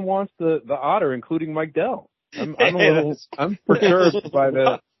 everyone wants the otter, including Mike Dell. I'm perturbed by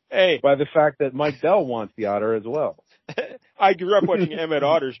the fact that Mike Dell wants the otter as well. I grew up watching Emmett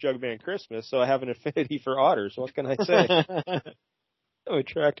Otter's Jugman Christmas, so I have an affinity for otters. What can I say? I'm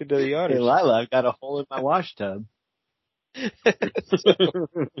attracted to the otters. Hey, Lila, I've got a hole in my wash tub.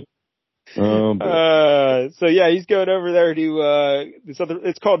 So yeah, he's going over there to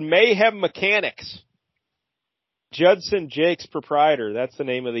it's called Mayhem Mechanics. Judson Jake's proprietor. That's the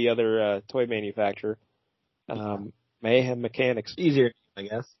name of the other toy manufacturer. Mayhem Mechanics. Easier, I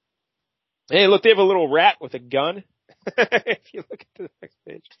guess. Hey, look, they have a little rat with a gun. If you look at the next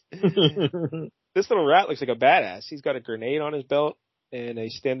page, this little rat looks like a badass. He's got a grenade on his belt, and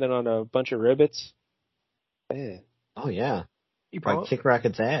he's standing on a bunch of rivets. Man. Oh yeah. You probably kick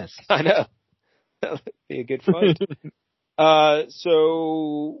Rocket's ass. I know. That would be a good fight.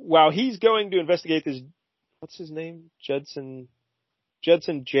 So while he's going to investigate this, what's his name? Judson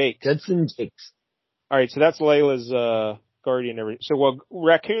Jakes. Judson Jakes. All right, so that's Layla's guardian. So while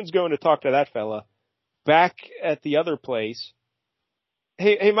Raccoon's going to talk to that fella, back at the other place.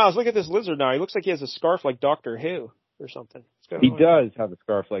 Hey, Miles, look at this lizard now. He looks like he has a scarf like Doctor Who or something. He does have a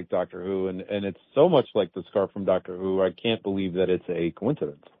scarf like Doctor Who, and it's so much like the scarf from Doctor Who, I can't believe that it's a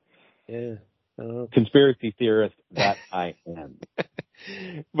coincidence. Yeah. Conspiracy theorist that I am.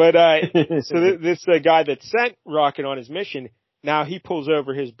 But so this guy that sent Rocket on his mission, now he pulls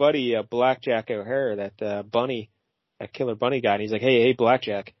over his buddy Blackjack O'Hare, that bunny, that killer bunny guy, and he's like, hey,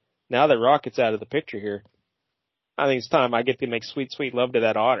 Blackjack, now that Rocket's out of the picture here, I think it's time I get to make sweet, sweet love to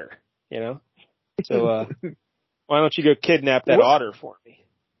that otter, So why don't you go kidnap that otter for me?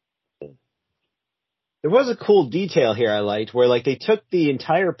 There was a cool detail here I liked where like they took the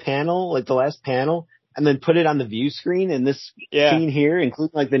entire panel, like the last panel, and then put it on the view screen in this scene here,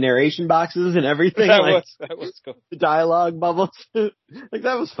 including like the narration boxes and everything. That was cool. The dialogue bubbles. Like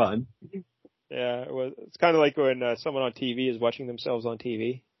that was fun. Yeah, it was. It's kind of like when someone on TV is watching themselves on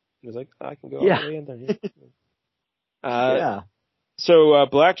TV. It's like, I can go all the way in there. Yeah. So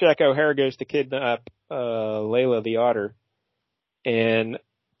Blackjack O'Hare goes to kidnap Layla the otter, and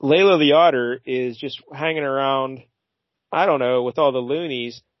Layla the otter is just hanging around, I don't know, with all the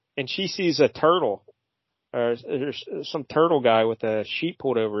loonies, and she sees a turtle, or some turtle guy with a sheet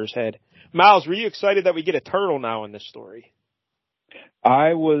pulled over his head. Miles, were you excited that we get a turtle now in this story?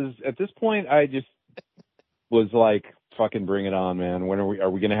 I was, at this point, I just was like, fucking bring it on, man. When are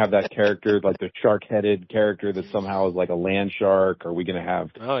we going to have that character, like the shark-headed character that somehow is like a land shark? Are we going to have,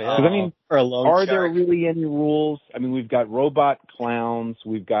 Oh, yeah. I mean, or a lone are shark. there really any rules? I mean, we've got robot clowns.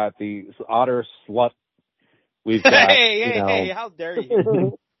 We've got the otter slut. We've got, hey, how dare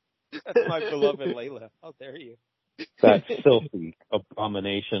you? That's my beloved Layla. How dare you? That filthy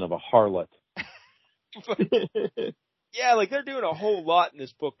abomination of a harlot. Yeah, like they're doing a whole lot in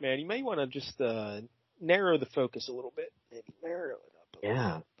this book, man. You may want to just narrow the focus a little bit. Maybe narrow it up a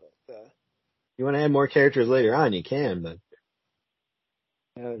little bit. But, you want to add more characters later on, you can, but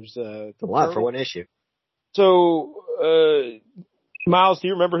yeah, there's it's a lot for one issue. So, Miles, do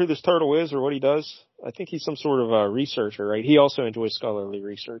you remember who this turtle is or what he does? I think he's some sort of a researcher, right? He also enjoys scholarly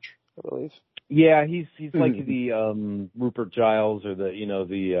research, I believe. Yeah, he's like the Rupert Giles, or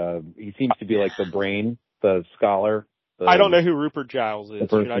he seems to be like the brain, the scholar. I don't know who Rupert Giles is.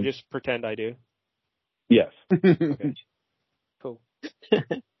 Should I just pretend I do? Yes. Okay. Cool.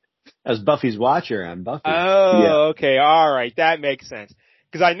 As Buffy's watcher on Buffy. Oh, okay. All right. That makes sense.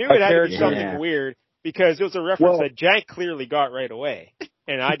 Because I knew it had to be something weird, because it was a reference that Jank clearly got right away,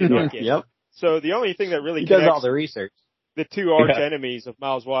 and I did not get. Yep. So the only thing that really does all the research. The two arch enemies of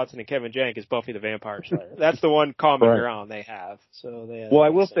Miles Watson and Kevin Jank is Buffy the Vampire Slayer. That's the one common ground they have. So I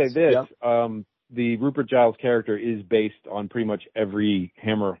will say this. Yep. The Rupert Giles character is based on pretty much every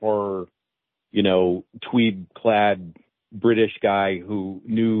Hammer horror, tweed-clad British guy who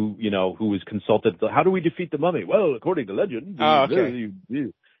knew, who was consulted. How do we defeat the mummy? Well, according to legend. Oh, okay.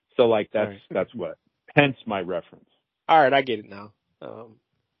 So, like, that's what. Hence my reference. All right, I get it now. But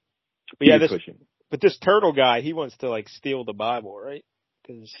yeah, this turtle guy, he wants to like steal the Bible, right?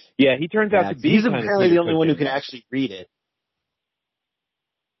 He turns out to be. He's apparently the only one who can actually read it.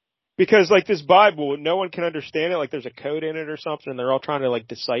 Because like this Bible, no one can understand it. Like there's a code in it or something, and they're all trying to like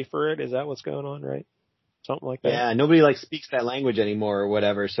decipher it. Is that what's going on, right? Something like that. Yeah, nobody like speaks that language anymore or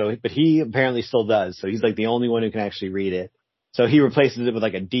whatever. So, but he apparently still does. So he's like the only one who can actually read it. So he replaces it with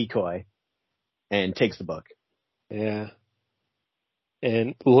like a decoy and takes the book. Yeah.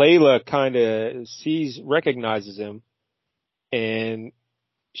 And Layla kind of recognizes him, and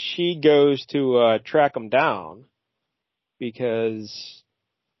she goes to track him down because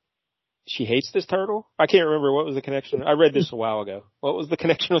she hates this turtle. I can't remember what was the connection. I read this a while ago. What was the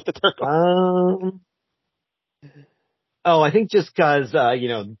connection with the turtle? I think just because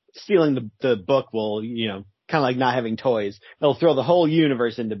stealing the book will kind of like not having toys. It'll throw the whole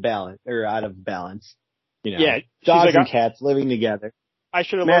universe into balance or out of balance. Yeah, dogs and cats living together. I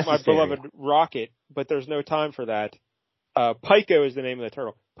should have loved my beloved Rocket, but there's no time for that. Pico is the name of the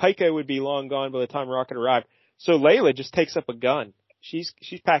turtle. Pico would be long gone by the time Rocket arrived. So Layla just takes up a gun. She's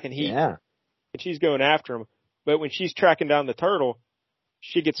packing heat. Yeah. And she's going after him. But when she's tracking down the turtle,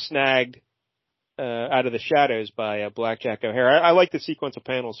 she gets snagged out of the shadows by Blackjack O'Hare. I like the sequence of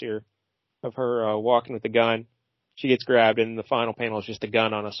panels here of her walking with the gun. She gets grabbed, and the final panel is just a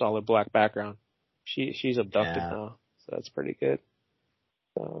gun on a solid black background. She's abducted now, so that's pretty good.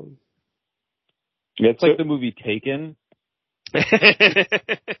 It's like the movie Taken.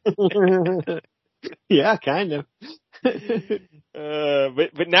 Yeah, kind of.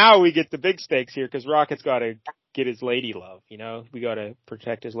 But now we get the big stakes here because Rocket's got to get his lady love. We got to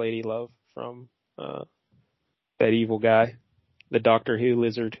protect his lady love from that evil guy, the Doctor Who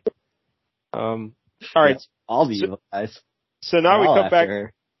lizard. All right, all the evil guys. So now we come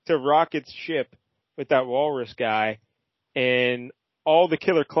back to Rocket's ship with that walrus guy, and all the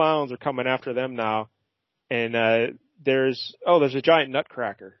killer clowns are coming after them now. And there's a giant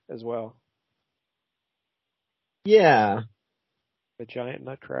nutcracker as well. Yeah. A giant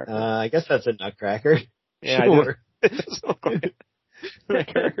nutcracker. I guess that's a nutcracker. Yeah, sure. It doesn't look like a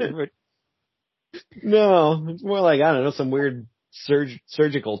nutcracker, but... No, it's more like, I don't know, some weird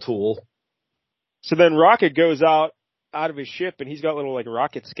surgical tool. So then Rocket goes out of his ship, and he's got little like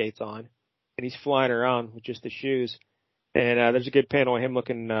rocket skates on, and he's flying around with just his shoes. And there's a good panel of him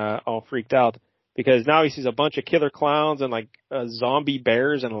looking all freaked out. because now he sees a bunch of killer clowns and like zombie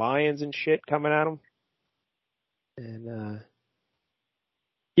bears and lions and shit coming at him. And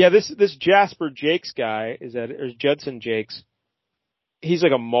yeah, this Jasper Jakes guy or Judson Jakes. He's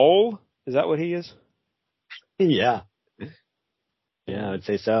like a mole. Is that what he is? Yeah. Yeah, I would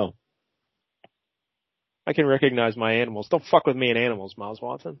say so. I can recognize my animals. Don't fuck with me and animals, Miles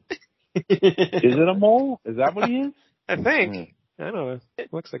Watson. Is it a mole? Is that what he is? I think. I don't know.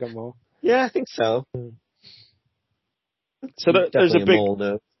 It looks like a mole. Yeah, I think so. So there's a big mole,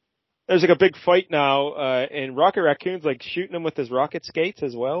 though. There's like a big fight now, and Rocket Raccoon's like shooting him with his rocket skates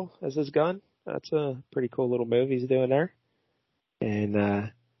as well as his gun. That's a pretty cool little move he's doing there. And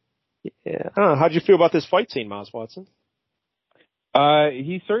yeah, I don't know. How'd you feel about this fight scene, Miles Watson?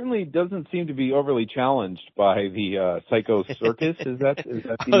 He certainly doesn't seem to be overly challenged by the Psycho Circus. Is that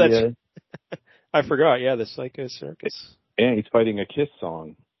the? I forgot. Yeah, the Psycho Circus. Yeah, he's fighting a Kiss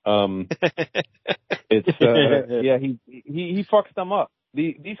song. It's yeah, he fucks them up.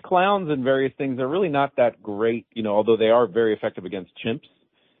 These clowns and various things are really not that great, although they are very effective against chimps.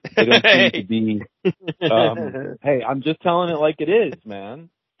 They don't seem to be. Hey, I'm just telling it like it is, man.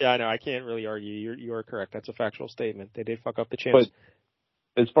 Yeah, I know. I can't really argue. You are correct. That's a factual statement. They did fuck up the chimps.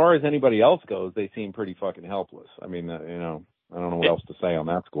 But as far as anybody else goes, they seem pretty fucking helpless. I mean, I don't know what else to say on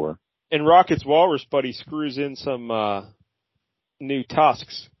that score. And Rocket's walrus buddy screws in some new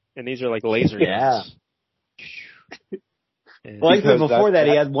tusks, and these are like laser guns. Yeah. Well, even before that,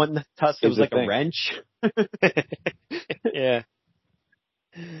 he had one tusk that was like a wrench. Yeah.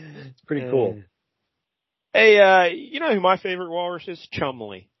 It's pretty cool. Hey, you know who my favorite walrus is?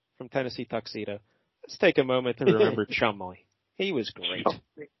 Chumley from Tennessee Tuxedo. Let's take a moment to remember Chumley. He was great.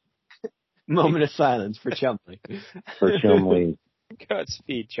 Moment of silence for Chumley. For Chumley.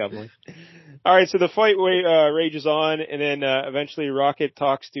 Godspeed, Chumley. All right, so the fight rages on, and then eventually Rocket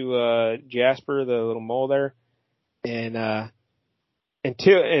talks to Jasper, the little mole there, and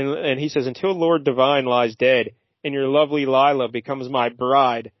he says, "Until Lord Divine lies dead, and your lovely Lila becomes my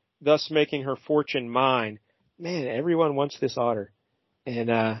bride, thus making her fortune mine." Man, everyone wants this otter. And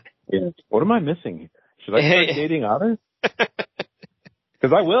yeah. What am I missing? Should I start dating otters?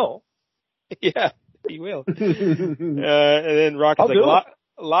 Because I will. Yeah, he will. And then Rocket's like,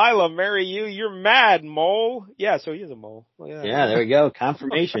 "Lila, marry you? You're mad, mole." Yeah, so he is a mole. Well, yeah, there we go.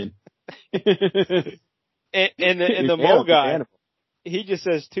 Confirmation. and the mole guy, he just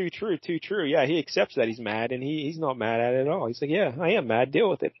says, "Too true, too true." Yeah, he accepts that he's mad, and he's not mad at it at all. He's like, "Yeah, I am mad. Deal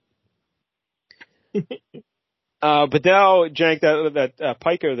with it." But now, Jank, that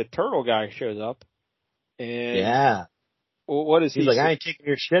Pico, the turtle guy, shows up. And yeah. What is he? He's like, "I ain't taking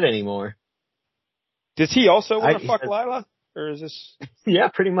your shit anymore." Does he also want to fuck Lila? Or is this? Yeah,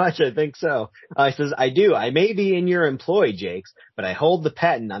 pretty much. I think so. He says, "I do. I may be in your employ, Jakes, but I hold the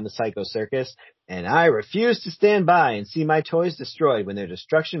patent on the Psycho Circus, and I refuse to stand by and see my toys destroyed when their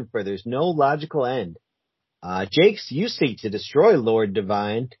destruction furthers no logical end. Jakes, you seek to destroy Lord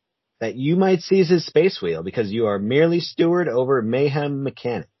Divine, that you might seize his space wheel because you are merely steward over Mayhem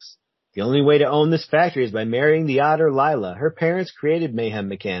Mechanics. The only way to own this factory is by marrying the otter Lila. Her parents created Mayhem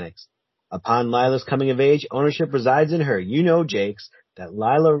Mechanics. Upon Lila's coming of age, ownership resides in her. You know, Jakes, that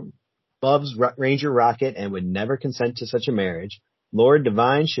Lila loves Ranger Rocket and would never consent to such a marriage. Lord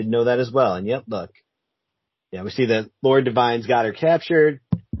Divine should know that as well. And yet, look. Yeah, we see that Lord Divine's got her captured,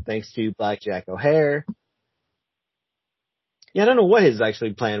 thanks to Blackjack O'Hare. Yeah, I don't know what his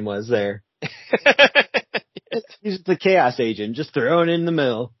actually plan was there. He's the chaos agent, just thrown in the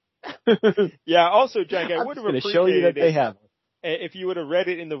middle. Yeah, also, Jack, I would have appreciated show you that they have if you would have read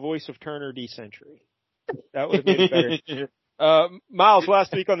it in the voice of Turner D. Century. That would have made it better. Miles,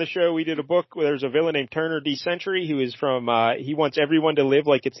 last week on the show, we did a book where there's a villain named Turner D. Century who is from, he wants everyone to live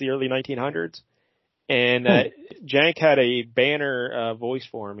like it's the early 1900s. And Jank had a banner voice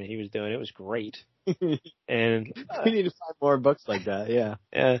for him, and he was doing it. It was great. And we need to find more books like that. Yeah.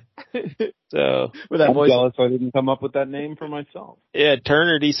 Yeah. So with that voice, jealous I didn't come up with that name for myself. Yeah,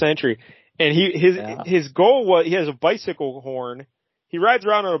 Turner D. Century. And his goal was, he has a bicycle horn. He rides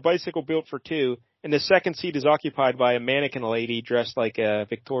around on a bicycle built for two, and the second seat is occupied by a mannequin lady dressed like a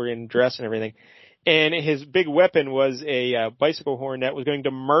Victorian dress and everything. And his big weapon was a bicycle horn that was going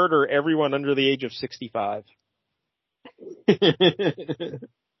to murder everyone under the age of 65.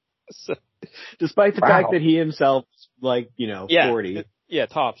 So, despite the fact that he himself, 40. Yeah,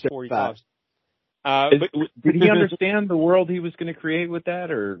 tops, 40 tops. Did he understand the world he was going to create with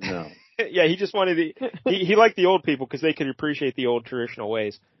that, or no? Yeah, he just wanted he liked the old people because they could appreciate the old traditional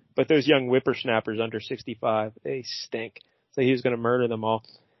ways. But those young whippersnappers under 65, they stink. So he was going to murder them all.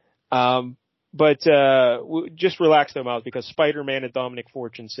 But just relax though, Miles, because Spider-Man and Dominic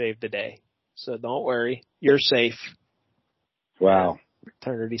Fortune saved the day. So don't worry. You're safe. Wow.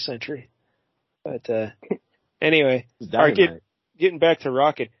 Eternity Century. But, anyway. All right, getting back to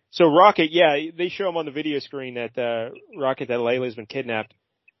Rocket. So Rocket, yeah, they show him on the video screen that, Rocket, that Layla's been kidnapped.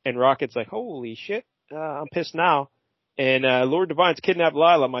 And Rocket's like, holy shit, I'm pissed now. And, Lord Divine's kidnapped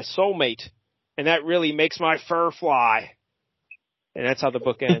Lila, my soulmate. And that really makes my fur fly. And that's how the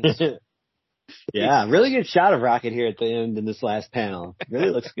book ends. Yeah, really good shot of Rocket here at the end in this last panel. Really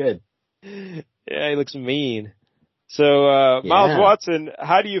looks good. Yeah, he looks mean. So, Miles Watson,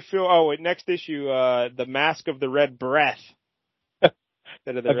 how do you feel? Oh, next issue, the Mask of the Red Breath. I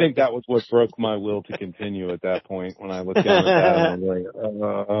think that was what broke my will to continue at that point when I looked down at that and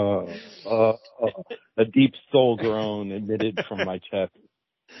I'm like, a deep soul groan emitted from my chest.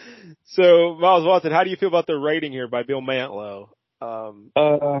 So, Miles Watson, how do you feel about the writing here by Bill Mantlo?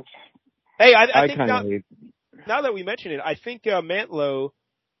 Hey, I think now that we mention it, I think Mantlo,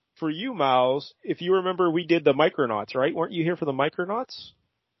 for you, Miles, if you remember, we did the Micronauts, right? Weren't you here for the Micronauts?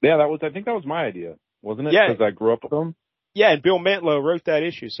 Yeah, I think that was my idea, wasn't it? Yeah. Because I grew up with them. Yeah, and Bill Mantlo wrote that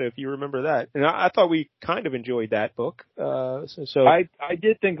issue, so if you remember that. And I thought we kind of enjoyed that book. So I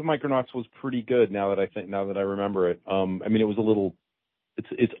did think Micronauts was pretty good now that I remember it. I mean, it was a little,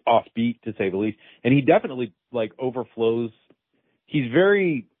 it's offbeat to say the least. And he definitely, like, overflows. He's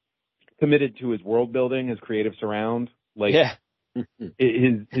very committed to his world building, his creative surround. Like, yeah.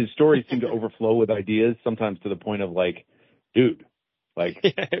 his stories seem to overflow with ideas, sometimes to the point of, like, dude, like,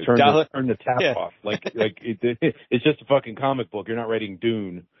 turn the tap off. Like it's just a fucking comic book. You're not writing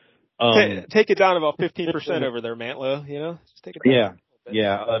Dune. Take it down about 15% over there, Mantlo, you know? Just take it down.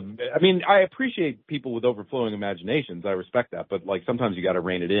 Yeah. I mean, I appreciate people with overflowing imaginations. I respect that. But, like, sometimes you got to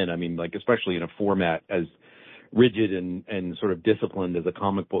rein it in. I mean, like, especially in a format as rigid and sort of disciplined as a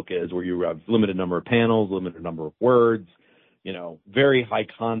comic book is, where you have limited number of panels, limited number of words, you know, very high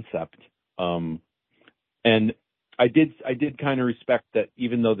concept. And I did kind of respect that,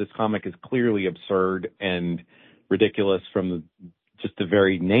 even though this comic is clearly absurd and ridiculous from just the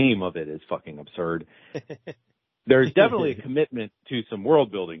very name of it is fucking absurd. There's definitely a commitment to some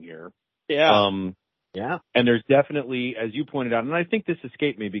world building here. Yeah. Yeah. And there's definitely, as you pointed out, and I think this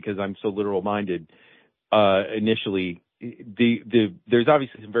escaped me because I'm so literal minded, initially, there's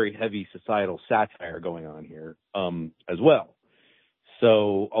obviously some very heavy societal satire going on here, as well.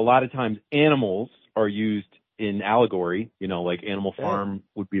 So a lot of times animals are used in allegory, you know, like Animal Farm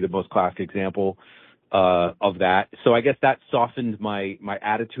would be the most classic example, of that. So I guess that softened my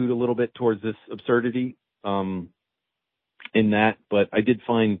attitude a little bit towards this absurdity, in that, but I did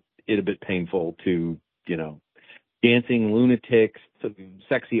find it a bit painful to, you know, dancing lunatics,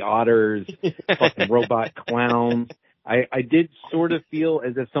 sexy otters, fucking robot clowns. I did sort of feel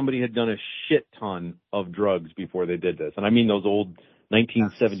as if somebody had done a shit ton of drugs before they did this. And I mean those old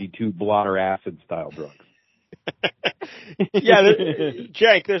 1972 blotter acid style drugs. Yeah,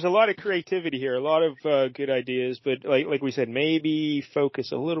 Jake, there's a lot of creativity here, a lot of good ideas, but like we said, maybe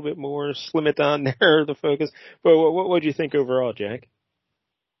focus a little bit more, slim it down there, the focus. But what do you think overall, Jack?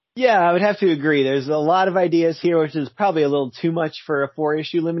 Yeah, I would have to agree. There's a lot of ideas here, which is probably a little too much for a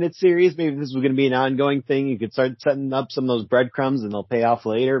 4-issue limited series. Maybe this was going to be an ongoing thing. You could start setting up some of those breadcrumbs and they'll pay off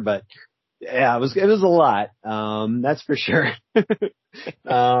later. But yeah, it was a lot. That's for sure.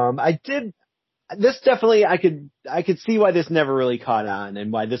 This definitely, I could see why this never really caught on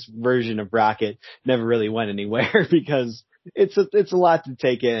and why this version of Rocket never really went anywhere, because it's a lot to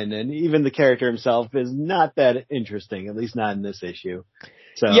take in, and even the character himself is not that interesting, at least not in this issue.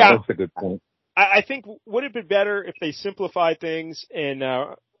 So yeah, that's a good point. I think would it be better if they simplified things and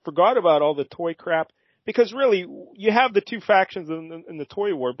forgot about all the toy crap? Because really, you have the two factions in the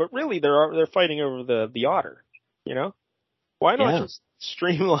toy war, but really they're fighting over the otter. You know, why not just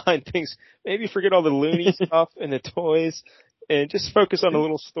streamline things? Maybe forget all the loony stuff and the toys, and just focus on a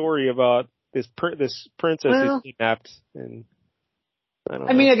little story about this princess who's kidnapped. And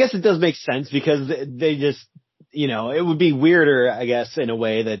I mean, I guess it does make sense because they just, you know, it would be weirder, I guess, in a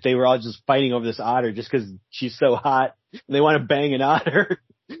way that they were all just fighting over this otter just because she's so hot and they want to bang an otter.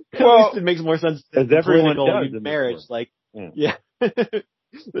 Well, at least it makes more sense as everyone does in marriage. Like, yeah.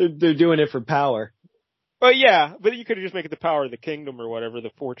 they're doing it for power. Well, yeah, but you could have just make it the power of the kingdom or whatever,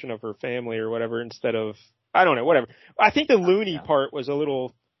 the fortune of her family or whatever, instead of, I don't know, whatever. I think the loony part was a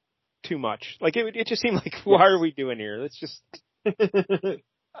little too much. Like, it just seemed like, why are we doing here? Let's just,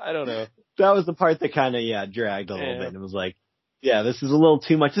 I don't know. That was the part that kind of, dragged a little bit. And it was like, yeah, this is a little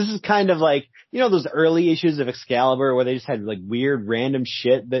too much. This is kind of like, you know, those early issues of Excalibur where they just had like weird random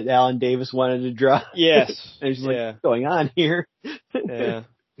shit that Alan Davis wanted to draw. Yes. And it's like, what's going on here? Yeah.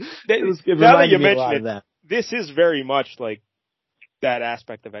 Now that you mention it, this is very much like that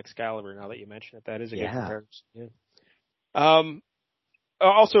aspect of Excalibur. Now that you mention it, that is a good comparison. Yeah.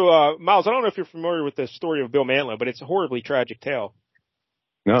 Also, Miles, I don't know if you're familiar with the story of Bill Mantlo, but it's a horribly tragic tale.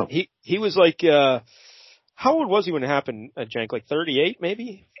 No. He was like, how old was he when it happened, Jank? Like 38,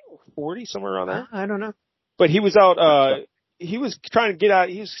 maybe 40, somewhere around there. I don't know. But he was out. He was trying to get out.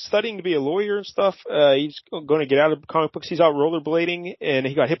 He was studying to be a lawyer and stuff. He's going to get out of comic books. He's out rollerblading, and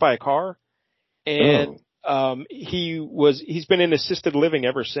he got hit by a car. And he's been in assisted living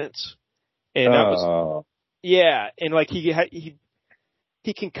ever since. And that was and like he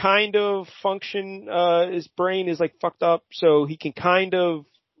can kind of function. His brain is like fucked up, so he can kind of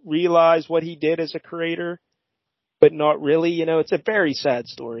realize what he did as a creator, but not really. It's a very sad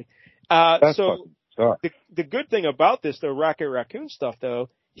story. So the good thing about this, though, Rocket Raccoon stuff, though,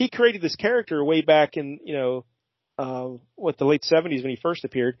 he created this character way back in the late 70s when he first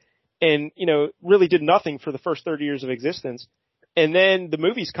appeared, and really did nothing for the first 30 years of existence. And then the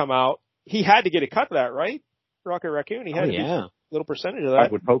movies come out. He had to get a cut of that, right? Rocket Raccoon. He had to do a little percentage of that. I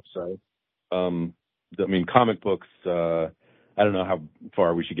would hope so. I mean, comic books. I don't know how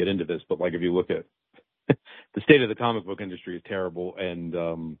far we should get into this, but like if you look at the state of the comic book industry is terrible, and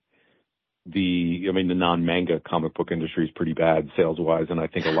the non-manga comic book industry is pretty bad sales-wise, and I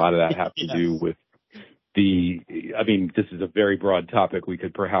think a lot of that has to do with this is a very broad topic. We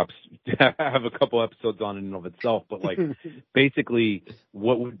could perhaps have a couple episodes on in and of itself, but like basically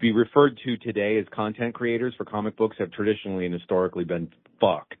what would be referred to today as content creators for comic books have traditionally and historically been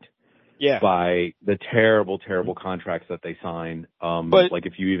fucked by the terrible, terrible contracts that they sign. But like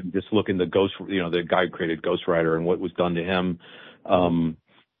if you even just look in the the guy who created Ghost Rider and what was done to him,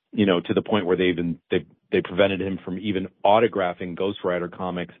 to the point where they prevented him from even autographing Ghost Rider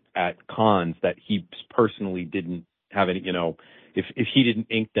comics at cons that he personally didn't have any, if he didn't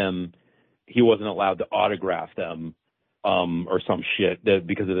ink them, he wasn't allowed to autograph them, or some shit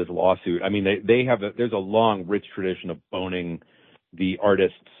because of this lawsuit. I mean, there's a long, rich tradition of boning the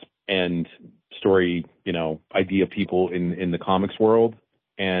artists and story, idea people in the comics world.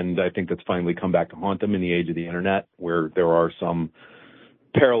 And I think that's finally come back to haunt them in the age of the internet, where there are some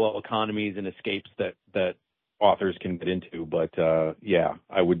parallel economies and escapes that authors can get into. But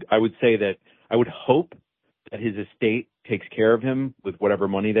I would say that I would hope that his estate takes care of him with whatever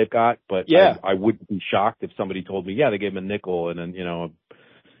money they've got. But I wouldn't be shocked if somebody told me, they gave him a nickel and then a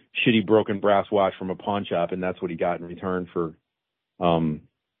shitty broken brass watch from a pawn shop, and that's what he got in return for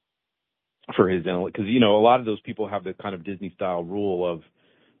his, because a lot of those people have the kind of Disney style rule of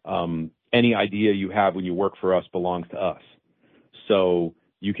any idea you have when you work for us belongs to us. So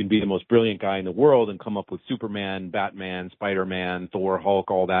you can be the most brilliant guy in the world and come up with Superman, Batman, Spider-Man, Thor, Hulk,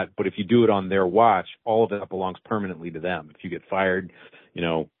 all that. But if you do it on their watch, all of that belongs permanently to them. If you get fired,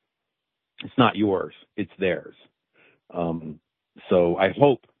 it's not yours, it's theirs. So I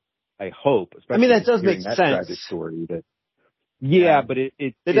hope, especially that does make sense. Tragic story that, but they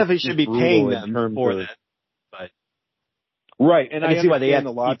definitely should be paying them for that. But right, and I see why they have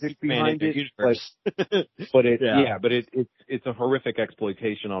the logic behind it, but it's a horrific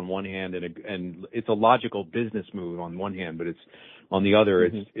exploitation on one hand, and it's a logical business move on one hand, but it's on the other,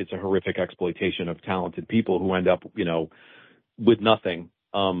 it's a horrific exploitation of talented people who end up, with nothing,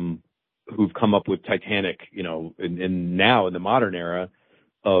 who've come up with Titanic, and now in the modern era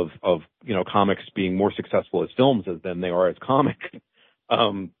of comics being more successful as films than they are as comics.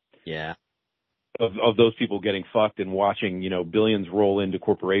 Of those people getting fucked and watching, billions roll into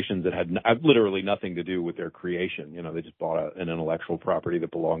corporations that had literally nothing to do with their creation. They just bought an intellectual property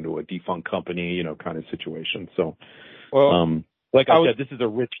that belonged to a defunct company, kind of situation. So, like I said, this is a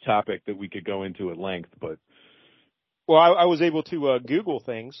rich topic that we could go into at length, but. Well, I was able to Google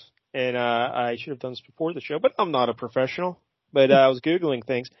things, and I should have done this before the show, but I'm not a professional. But I was Googling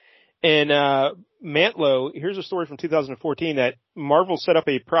things. And Mantlo, here's a story from 2014 that Marvel set up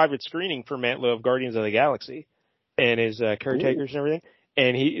a private screening for Mantlo of Guardians of the Galaxy and his caretakers and everything.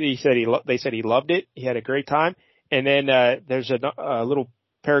 And they said he loved it. He had a great time. And then there's a little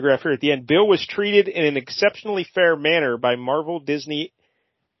paragraph here at the end. Bill was treated in an exceptionally fair manner by Marvel/Disney.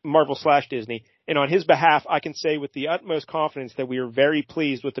 And on his behalf, I can say with the utmost confidence that we are very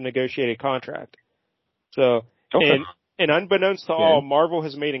pleased with the negotiated contract. So, and unbeknownst to all, Marvel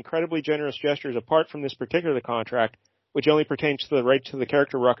has made incredibly generous gestures apart from this particular contract, which only pertains to the right to the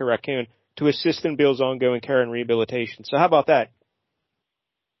character Rocket Raccoon, to assist in Bill's ongoing care and rehabilitation. So how about that?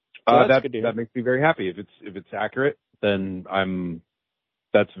 So that makes me very happy. If it's accurate, then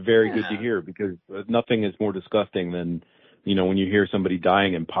that's very good to hear, because nothing is more disgusting than, when you hear somebody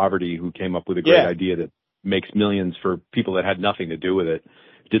dying in poverty who came up with a great idea that makes millions for people that had nothing to do with it,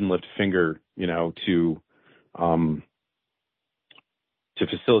 didn't lift a finger, to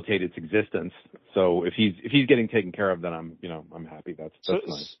to facilitate its existence. So if he's getting taken care of, then I'm happy. That's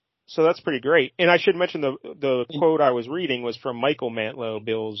nice. So that's pretty great. And I should mention the quote I was reading was from Michael Mantlo,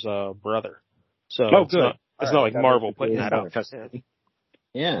 Bill's brother. So good. It's not like Marvel putting that out.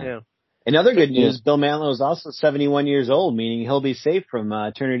 Yeah. Another good news, Bill Mantlo is also 71 years old, meaning he'll be safe from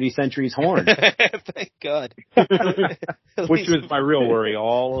Eternity Century's horn. Thank God. Which was my real worry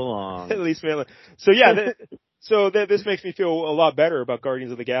all along. At least Mantlo. So yeah, this makes me feel a lot better about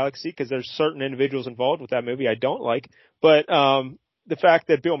Guardians of the Galaxy because there's certain individuals involved with that movie I don't like, but the fact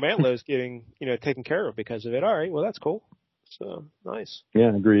that Bill Mantlo is getting taken care of because of it. All right, well that's cool. So nice.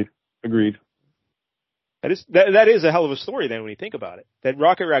 Yeah, agreed. That is a hell of a story then when you think about it. That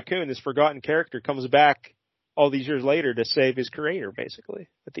Rocket Raccoon, this forgotten character, comes back all these years later to save his creator, basically,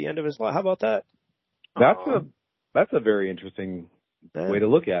 at the end of his life. How about that? That's a very interesting way to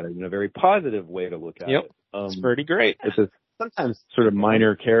look at it, and a very positive way to look at it. It's pretty great. It's a sometimes sort of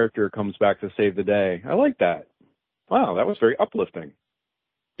minor character comes back to save the day. I like that. Wow, that was very uplifting.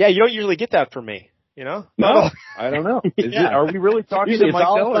 Yeah, you don't usually get that from me. No, I don't know. Are we really talking to Mike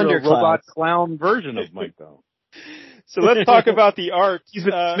Dell or a robot clown version of Mike Dell? So let's talk about the art. He's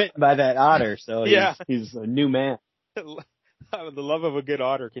been smitten by that otter, so he's a new man. The love of a good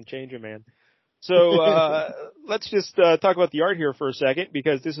otter can change a man. So let's just talk about the art here for a second,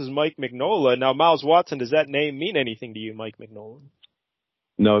 because this is Mike Mignola. Now, Miles Watson, does that name mean anything to you, Mike Mignola?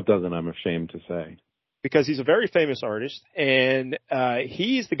 No, it doesn't, I'm ashamed to say. Because he's a very famous artist, and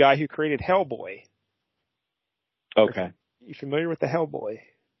he's the guy who created Hellboy. Okay. You familiar with the Hellboy?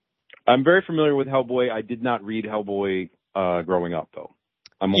 I'm very familiar with Hellboy. I did not read Hellboy growing up, though.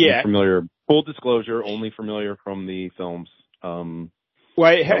 I'm only familiar, full disclosure, only familiar from the films. Hellboy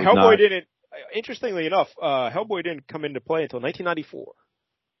didn't, interestingly enough, Hellboy didn't come into play until 1994.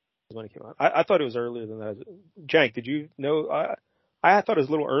 When it came out. I thought it was earlier than that. Jank, did you know? I thought it was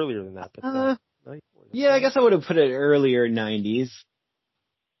a little earlier than that. But, yeah, I guess I would have put it earlier 90s.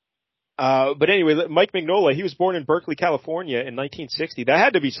 But anyway, Mike Mignola, he was born in Berkeley, California in 1960. That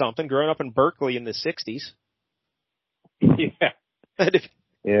had to be something, growing up in Berkeley in the 60s.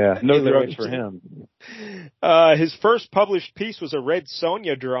 Yeah, no drugs for him. His first published piece was a Red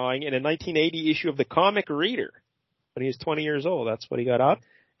Sonja drawing in a 1980 issue of the Comic Reader. When he was 20 years old, that's what he got out.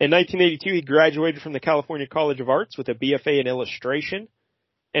 In 1982, he graduated from the California College of Arts with a BFA in illustration.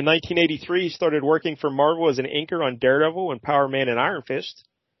 In 1983, he started working for Marvel as an inker on Daredevil and Power Man and Iron Fist.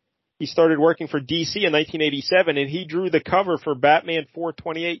 He started working for DC in 1987, and he drew the cover for Batman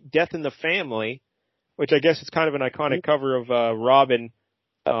 428, Death in the Family, which I guess is kind of an iconic cover of Robin,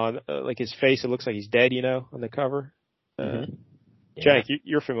 like his face. It looks like he's dead, on the cover. Jank,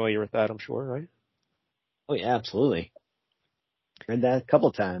 you're familiar with that, I'm sure, right? Oh, yeah, absolutely. Read that a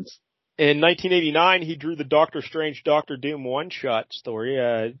couple times. In 1989, he drew the Doctor Strange, Doctor Doom one-shot story.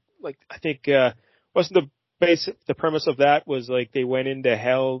 I think wasn't the premise of that was like they went into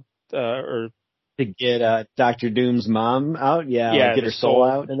hell or to get Doctor Doom's mom out, get her soul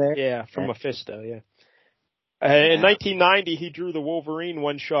out of there, from Mephisto, In 1990, he drew the Wolverine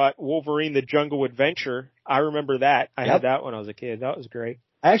one-shot, Wolverine: The Jungle Adventure. I remember that. I had that when I was a kid. That was great.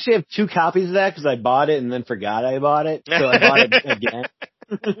 I actually have 2 copies of that because I bought it and then forgot I bought it, so I bought it again.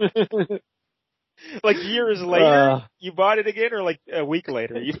 Like years later, you bought it again, or like a week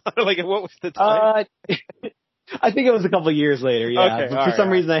later? You bought it, like, what was the time? I think it was a couple of years later, Okay, for some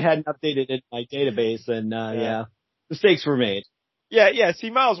reason I hadn't updated it in my database, and mistakes were made. Yeah.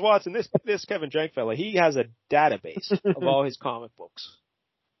 See, Miles Watson, this Kevin Jank fella, he has a database of all his comic books.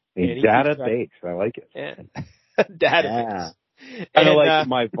 A database, I like it. Yeah. Database. Kind of like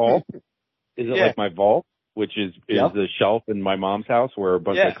my vault. Is it like my vault, which is the shelf in my mom's house where a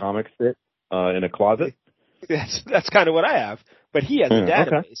bunch of comics sit in a closet? That's kind of what I have, but he has a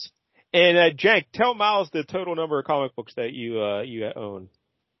database. Okay. And Jank, tell Miles the total number of comic books that you own.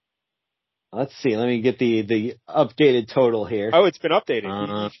 Let's see. Let me get the updated total here. Oh, it's been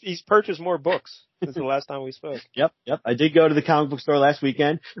updated. He's purchased more books since the last time we spoke. Yep. I did go to the comic book store last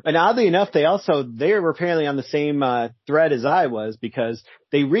weekend. And oddly enough, they were apparently on the same thread as I was, because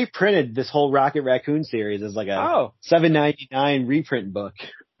they reprinted this whole Rocket Raccoon series as like a $7.99 reprint book.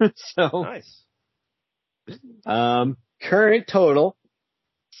 So nice. Current total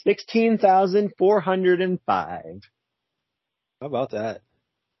 16,405. How about that?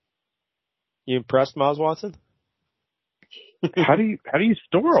 You impressed, Miles Watson? How do you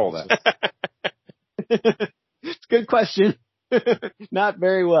store all that? It's a good question. Not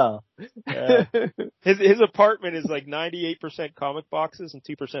very well. His apartment is like 98% comic boxes and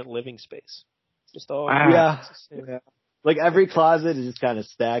 2% living space. Just all Like every closet is just kind of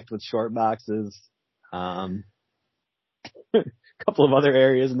stacked with short boxes. couple of other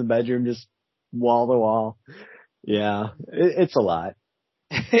areas in the bedroom, just wall to wall. Yeah, it's a lot.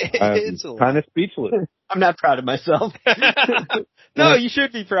 It's a lot. Kind of speechless. I'm not proud of myself. No, you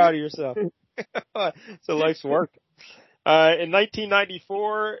should be proud of yourself. It's a life's work. In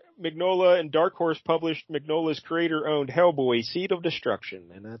 1994, Mignola and Dark Horse published Mignola's creator-owned Hellboy: Seed of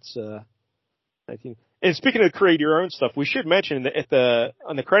Destruction, and that's 19. And speaking of create your own stuff, we should mention that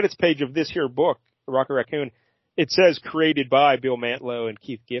on the credits page of this here book, Rocket Raccoon, it says created by Bill Mantlo and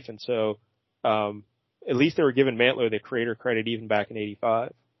Keith Giffen. So at least they were giving Mantlo the creator credit even back in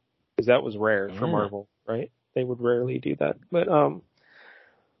 '85, because that was rare for Marvel, right? They would rarely do that. But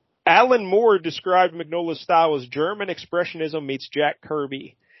Alan Moore described Mignola's style as German expressionism meets Jack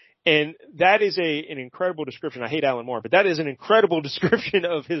Kirby. And that is an incredible description. I hate Alan Moore, but that is an incredible description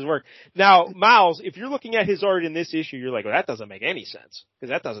of his work. Now, Miles, if you're looking at his art in this issue, you're like, well, that doesn't make any sense,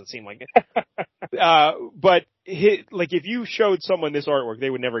 because that doesn't seem like it. But if you showed someone this artwork, they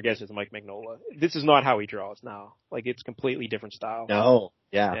would never guess it's Mike Mignola. This is not how he draws now. Like, it's completely different style. No,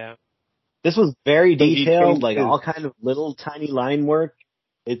 yeah. Yeah. This was very detailed, like all kind of little tiny line work.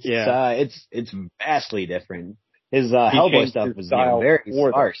 It's vastly different. His Hellboy stuff was very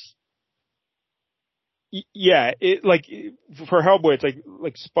sparse. Yeah, for Hellboy, it's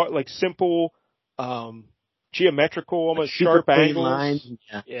like simple, geometrical, almost sharp angles. Lines.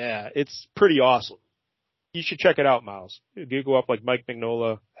 Yeah, it's pretty awesome. You should check it out, Miles. Google up like Mike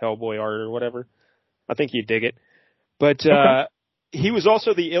Mignola Hellboy art or whatever. I think you'd dig it. But he was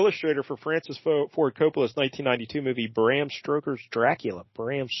also the illustrator for Francis Ford Coppola's 1992 movie Bram Stoker's Dracula.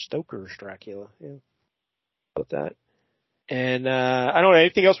 Yeah. About that. And I don't know,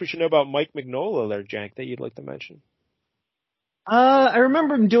 anything else we should know about Mike Mignola there, Jank, that you'd like to mention? I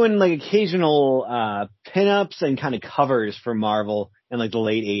remember him doing like occasional pinups and kind of covers for Marvel in like the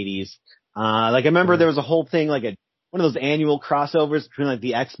late 80s. I remember there was a whole thing, like one of those annual crossovers between like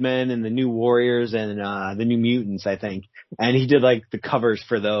the X-Men and the New Warriors and the New Mutants, I think. And he did like the covers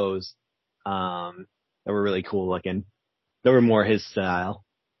for those that were really cool looking. They were more his style.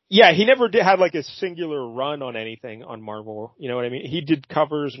 Yeah, he never had like a singular run on anything on Marvel. You know what I mean? He did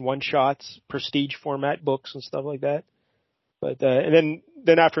covers, one-shots, prestige format books and stuff like that. But and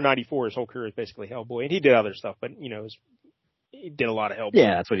then after '94, his whole career is basically Hellboy, and he did other stuff, but he did a lot of Hellboy.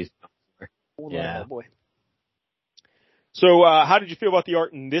 Yeah, that's what he's for. Yeah, Hellboy. So, how did you feel about the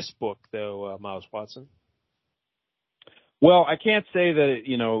art in this book, though, Miles Watson? Well, I can't say that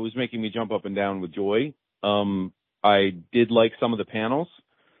it was making me jump up and down with joy. I did like some of the panels.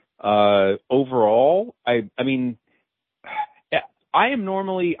 Overall, I mean, I am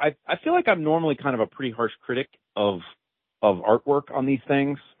normally, I feel like I'm normally kind of a pretty harsh critic of artwork on these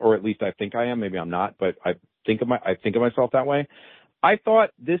things, or at least I think I am. Maybe I'm not, but I think of myself that way. I thought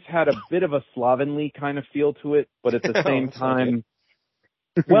this had a bit of a slovenly kind of feel to it, but at the same time,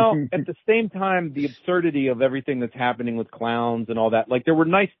 at the same time, the absurdity of everything that's happening with clowns and all that, like there were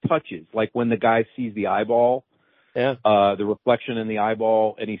nice touches, like when the guy sees the eyeball. Yeah. The reflection in the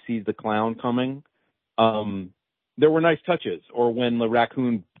eyeball and he sees the clown coming. There were nice touches. Or when the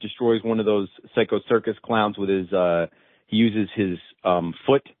raccoon destroys one of those Psycho Circus clowns with his, he uses his,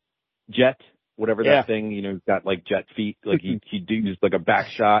 foot jet, whatever that thing, he's got like jet feet, like he does like a back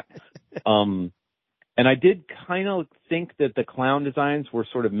shot. And I did kind of think that the clown designs were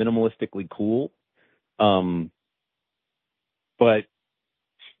sort of minimalistically cool. But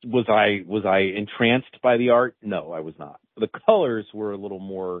was I entranced by the art? No, I was not. The colors were a little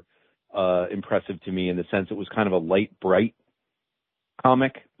more impressive to me in the sense it was kind of a light, bright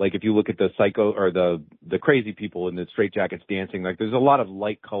comic. Like if you look at the psycho or the crazy people in the straitjackets dancing, like there's a lot of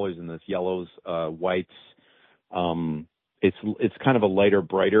light colors in this, yellows, whites. It's kind of a lighter,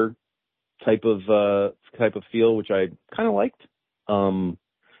 brighter type of feel, which I kind of liked.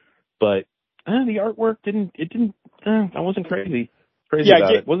 But the artwork I wasn't crazy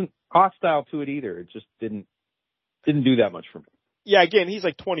about it. It wasn't hostile to it either. It just didn't do that much for me. Yeah, again, he's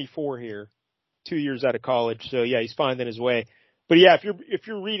like 24 here, 2 years out of college, so yeah, he's finding his way. But yeah, if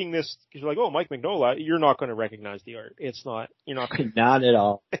you're reading this, you're like, oh, Mike Mignola, you're not going to recognize the art. Not at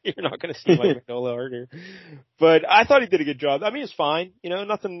all. You're not going to see Mike Mignola art here. But I thought he did a good job. I mean, it's fine.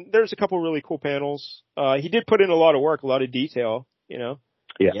 Nothing. There's a couple really cool panels. He did put in a lot of work, a lot of detail. Yeah.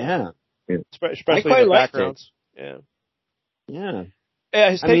 Especially in the backgrounds. Yeah.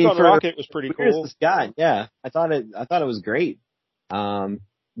 Yeah, his take on Rocket was pretty cool. Scott, yeah, I thought it was great.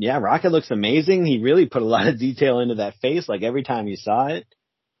 Rocket looks amazing. He really put a lot of detail into that face, like every time you saw it.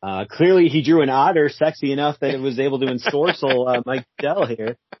 Clearly he drew an otter sexy enough that it was able to ensorcel Mike Dell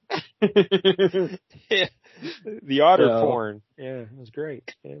here. Yeah. The otter porn. Yeah, it was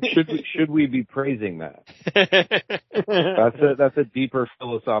great. Yeah. Should we be praising that? That's a deeper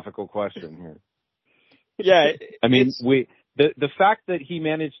philosophical question here. Yeah. I mean, the fact that he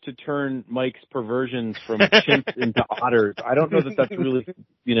managed to turn Mike's perversions from chimps into otters, I don't know that that's really,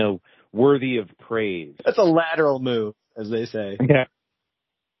 worthy of praise. That's a lateral move, as they say. Yeah.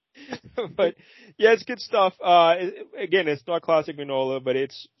 But yeah, it's good stuff. Again, it's not classic Mignola, but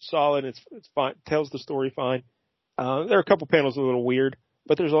it's solid. It's fine. Tells the story fine. There are a couple panels a little weird,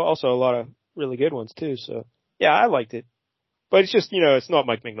 but there's also a lot of really good ones too. So yeah, I liked it. But it's just, it's not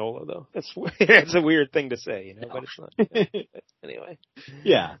Mike Mignola though. It's a weird thing to say, but it's not. Anyway.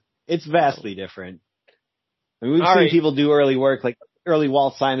 Yeah, it's vastly different. I mean, we've seen people do early work, like early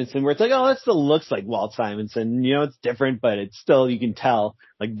Walt Simonson, where it's like, oh, that still looks like Walt Simonson. It's different, but it's still, you can tell.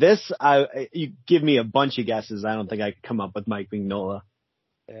 Like this, you give me a bunch of guesses, I don't think I could come up with Mike Mignola.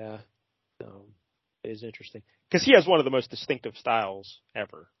 Yeah. It is interesting. Because he has one of the most distinctive styles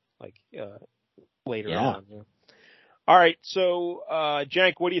ever, later on. Yeah. All right, so,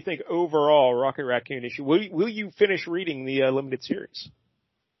 Jank, what do you think overall, Rocket Raccoon issue? Will you finish reading the limited series?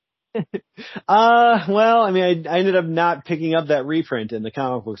 Well, I mean, I ended up not picking up that reprint in the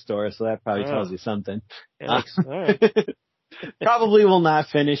comic book store, so that probably tells you something. All right. Probably will not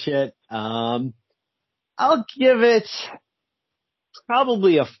finish it. I'll give it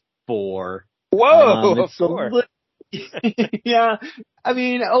probably a 4. Whoa, a 4. Yeah. I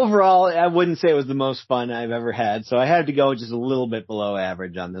mean, overall, I wouldn't say it was the most fun I've ever had, so I had to go just a little bit below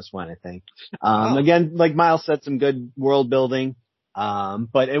average on this one, I think. Again, like Miles said, some good world building.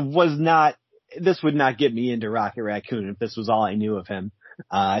 But this would not get me into Rocket Raccoon if this was all I knew of him.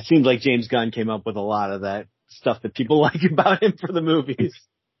 It seems like James Gunn came up with a lot of that stuff that people like about him for the movies.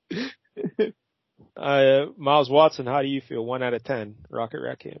 Miles Watson, how do you feel? 1 out of 10, Rocket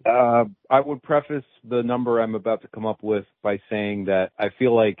Raccoon. I would preface the number I'm about to come up with by saying that I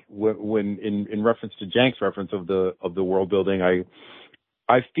feel like when in reference to Jank's reference of the world building,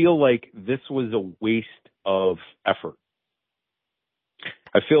 I feel like this was a waste of effort.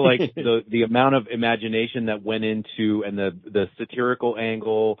 I feel like the amount of imagination that went into and the satirical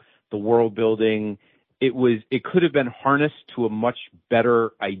angle, the world building, it could have been harnessed to a much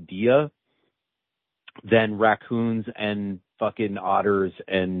better idea than raccoons and fucking otters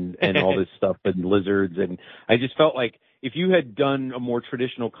and all this stuff and lizards. And I just felt like if you had done a more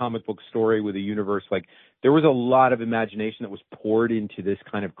traditional comic book story with a universe, like there was a lot of imagination that was poured into this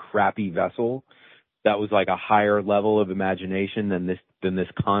kind of crappy vessel that was like a higher level of imagination than this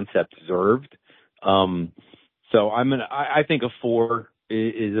concept deserved. So I think a 4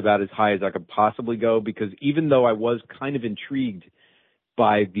 is about as high as I could possibly go, because even though I was kind of intrigued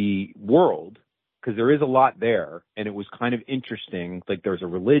by the world, because there is a lot there, and it was kind of interesting. Like there's a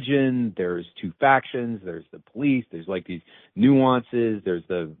religion, there's 2 factions, there's the police, there's like these nuances, there's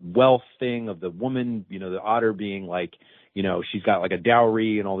the wealth thing of the woman, the otter being like, she's got like a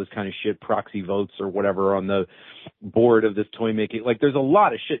dowry and all this kind of shit, proxy votes or whatever on the board of this toy making. Like there's a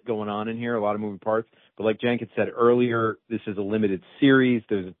lot of shit going on in here, a lot of moving parts. But like Jank had said earlier, this is a limited series.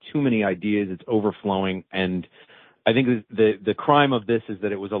 There's too many ideas. It's overflowing. And I think the crime of this is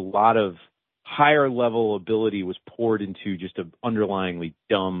that it was a lot of higher level ability was poured into just an underlyingly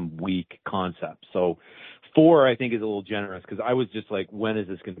dumb, weak concept. So 4, I think, is a little generous, because I was just like, when is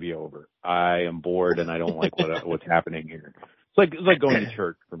this going to be over? I am bored and I don't like what's happening here. It's like going to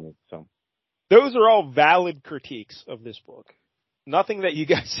church for me. So those are all valid critiques of this book. Nothing that you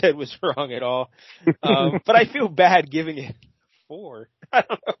guys said was wrong at all. But I feel bad giving it 4. I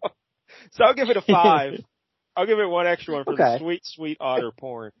don't know. So I'll give it a 5. I'll give it 1 extra one for the sweet, sweet otter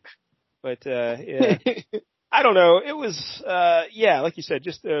porn. But, yeah, I don't know. It was, like you said,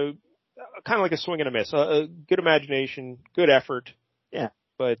 just kind of like a swing and a miss. A good imagination, good effort. Yeah.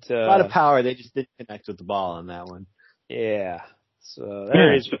 But, a lot of power. They just didn't connect with the ball on that one. Yeah. So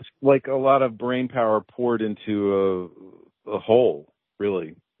there is just like a lot of brain power poured into a hole,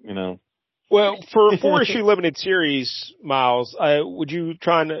 really, Well, for a 4-issue limited series, Miles, would you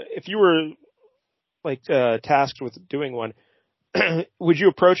try and, if you were like, tasked with doing one, would you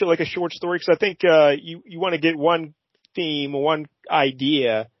approach it like a short story? Because I think you want to get one theme, one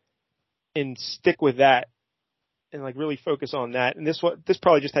idea, and stick with that, and like really focus on that. And this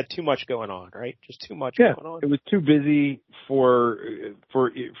probably just had too much going on, right? Just too much going on. It was too busy for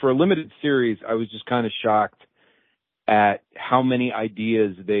a limited series. I was just kind of shocked at how many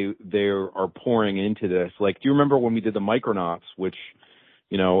ideas they are pouring into this. Like, do you remember when we did the Micronauts, which,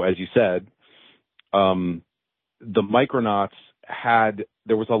 as you said, the Micronauts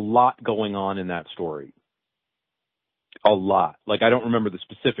there was a lot going on in that story. A lot. Like, I don't remember the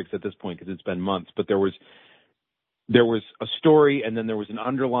specifics at this point because it's been months, but there was there was a story, and then there was an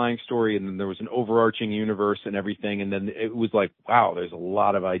underlying story, and then there was an overarching universe and everything, and then it was like, wow, there's a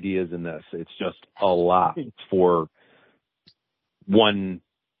lot of ideas in this. It's just a lot for one,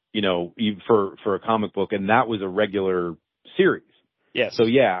 for a comic book, and that was a regular series. Yes. So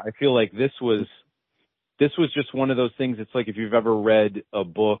yeah, I feel like this was just one of those things. It's like if you've ever read a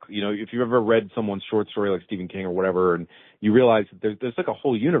book, if you've ever read someone's short story like Stephen King or whatever, and you realize that there's like a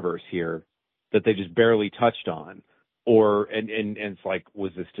whole universe here that they just barely touched on, and it's like,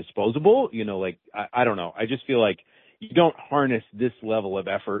 was this disposable? I don't know. I just feel like you don't harness this level of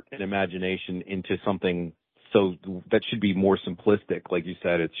effort and imagination into something so that should be more simplistic. Like you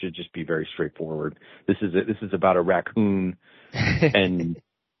said, it should just be very straightforward. This is about a raccoon, and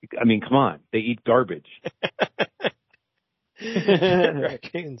I mean, come on, they eat garbage.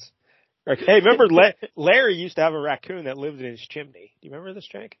 Raccoons. Hey, remember Larry used to have a raccoon that lived in his chimney. Do you remember this,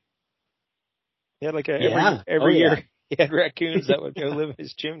 Jake? He had like every year he had raccoons that would go live in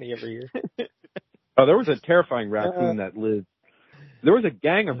his chimney every year. Oh, there was a terrifying raccoon that lived. There was a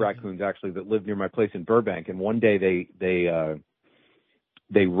gang of raccoons actually that lived near my place in Burbank, and one day they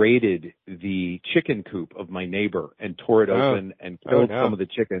raided the chicken coop of my neighbor and tore it open and killed some of the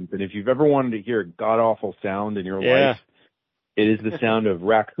chickens. And if you've ever wanted to hear a god awful sound in your life, it is the sound of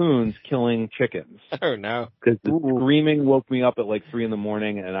raccoons killing chickens. Oh no! Because the screaming woke me up at like 3 a.m,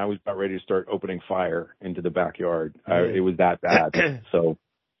 and I was about ready to start opening fire into the backyard. It was that bad. So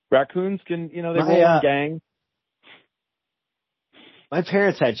raccoons can, they roll in gangs. My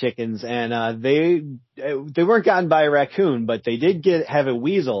parents had chickens, and they weren't gotten by a raccoon, but they did have a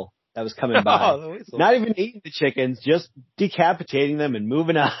weasel that was coming by. The weasel. Not even eating the chickens, just decapitating them and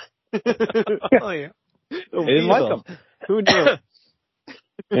moving on. Oh yeah, they didn't like them. Who knew?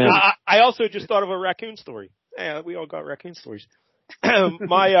 I also just thought of a raccoon story. Yeah, we all got raccoon stories.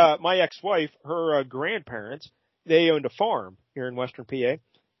 My ex-wife, her grandparents, they owned a farm here in Western PA,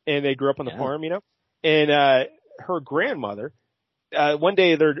 and they grew up on the farm, And her grandmother. One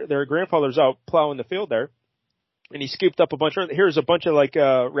day their grandfather's out plowing the field there, and he scooped up here's a bunch of like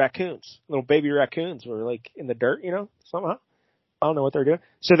raccoons, little baby raccoons were like in the dirt, somehow. I don't know what they're doing.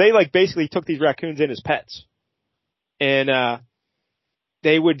 So they like basically took these raccoons in as pets. And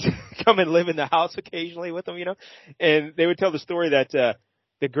they would come and live in the house occasionally with them, And they would tell the story that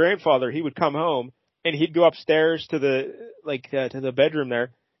the grandfather, he would come home and he'd go upstairs to the bedroom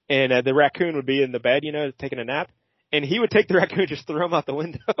there, and the raccoon would be in the bed, taking a nap. And he would take the raccoon and just throw him out the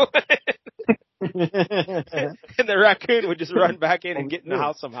window. And the raccoon would just run back in and get in the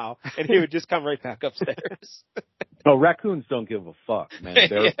house somehow. And he would just come right back upstairs. Oh, raccoons don't give a fuck, man.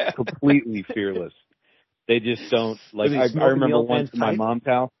 They're completely fearless. They just don't. Like, I remember once in my mom's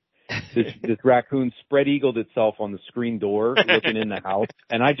house, this raccoon spread eagled itself on the screen door looking in the house.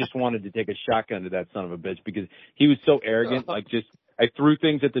 And I just wanted to take a shotgun to that son of a bitch because he was so arrogant. Like, I threw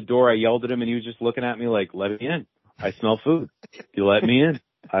things at the door. I yelled at him and he was just looking at me like, let me in. I smell food. You let me in.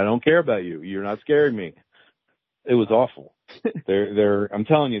 I don't care about you. You're not scaring me. It was awful. I'm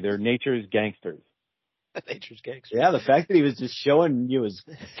telling you, they're nature's gangsters. Nature's gangsters. Yeah, the fact that he was just showing you his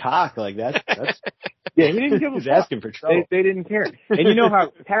cock like that, that's yeah, he didn't give a fuck. Asking for trouble. They didn't care. And you know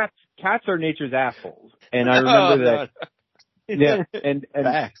how cats are nature's assholes. And I remember that. Yeah, and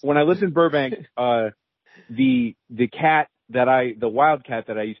when I lived in Burbank, the wild cat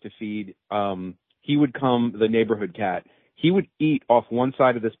that I used to feed, he would come, the neighborhood cat, he would eat off one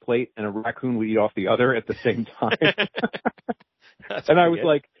side of this plate and a raccoon would eat off the other at the same time. And I was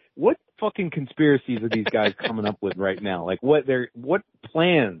like, what fucking conspiracies are these guys coming up with right now? Like what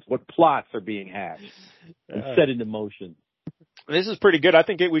plans, what plots are being hatched and set into motion? This is pretty good. I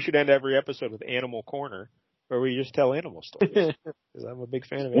think we should end every episode with Animal Corner, where we just tell animal stories. Because I'm a big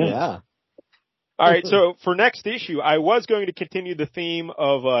fan of it. Yeah. All right, so for next issue, I was going to continue the theme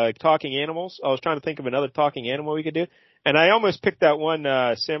of talking animals. I was trying to think of another talking animal we could do, and I almost picked that one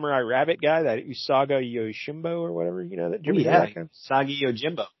samurai rabbit guy, that Usaga Yoshimbo or whatever, that Jimmy. Yeah, Usagi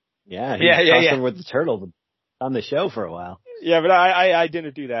Yojimbo. Yeah, yeah. With the turtle on the show for a while. Yeah, but I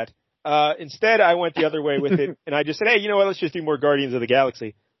didn't do that. Instead, I went the other way with it, and I just said, hey, you know what? Let's just do more Guardians of the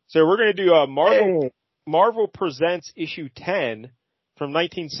Galaxy. So we're going to do Marvel Presents issue 10 from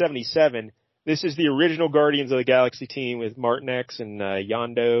 1977. This is the original Guardians of the Galaxy team with Martin X and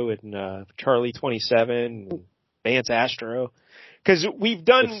Yondo and Charlie 27 and Vance Astro. Because we've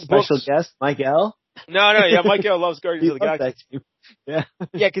done special guest Mike L. No, yeah, Mike L loves Guardians of the Galaxy. Yeah,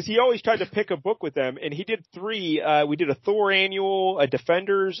 because he always tried to pick a book with them, and he did 3. We did a Thor annual, a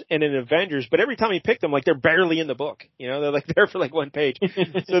Defenders, and an Avengers. But every time he picked them, like they're barely in the book. They're like there for like one page.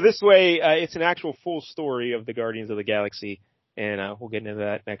 So this way, it's an actual full story of the Guardians of the Galaxy, and we'll get into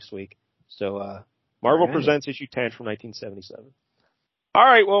that next week. So Marvel Right. Presents issue 10 from 1977. All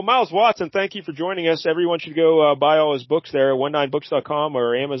right. Well, Miles Watson, thank you for joining us. Everyone should go buy all his books there, 19books.com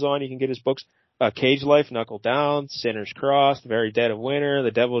or Amazon. You can get his books. Cage Life, Knuckle Down, Sinner's Crossed, Very Dead of Winter,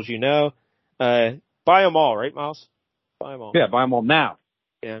 The Devils You Know. Buy them all, right, Miles? Buy them all. Yeah, buy them all now.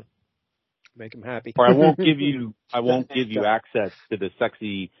 Yeah. Make them happy. Or I won't give you access to the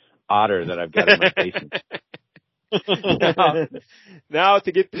sexy otter that I've got in my basement. now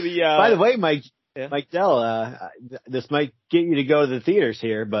to get to the, By the way, Mike yeah. Dell, this might get you to go to the theaters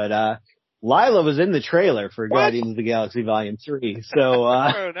here, but, Lila was in the trailer for Guardians of the Galaxy Volume 3, so,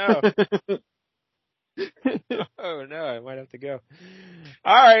 Oh no. Oh no, I might have to go.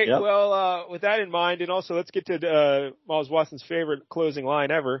 All right, Yep. well, with that in mind, and also let's get to Miles Watson's favorite closing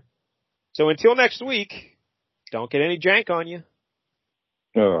line ever. So until next week, don't get any jank on you.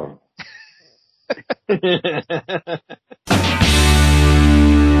 Oh.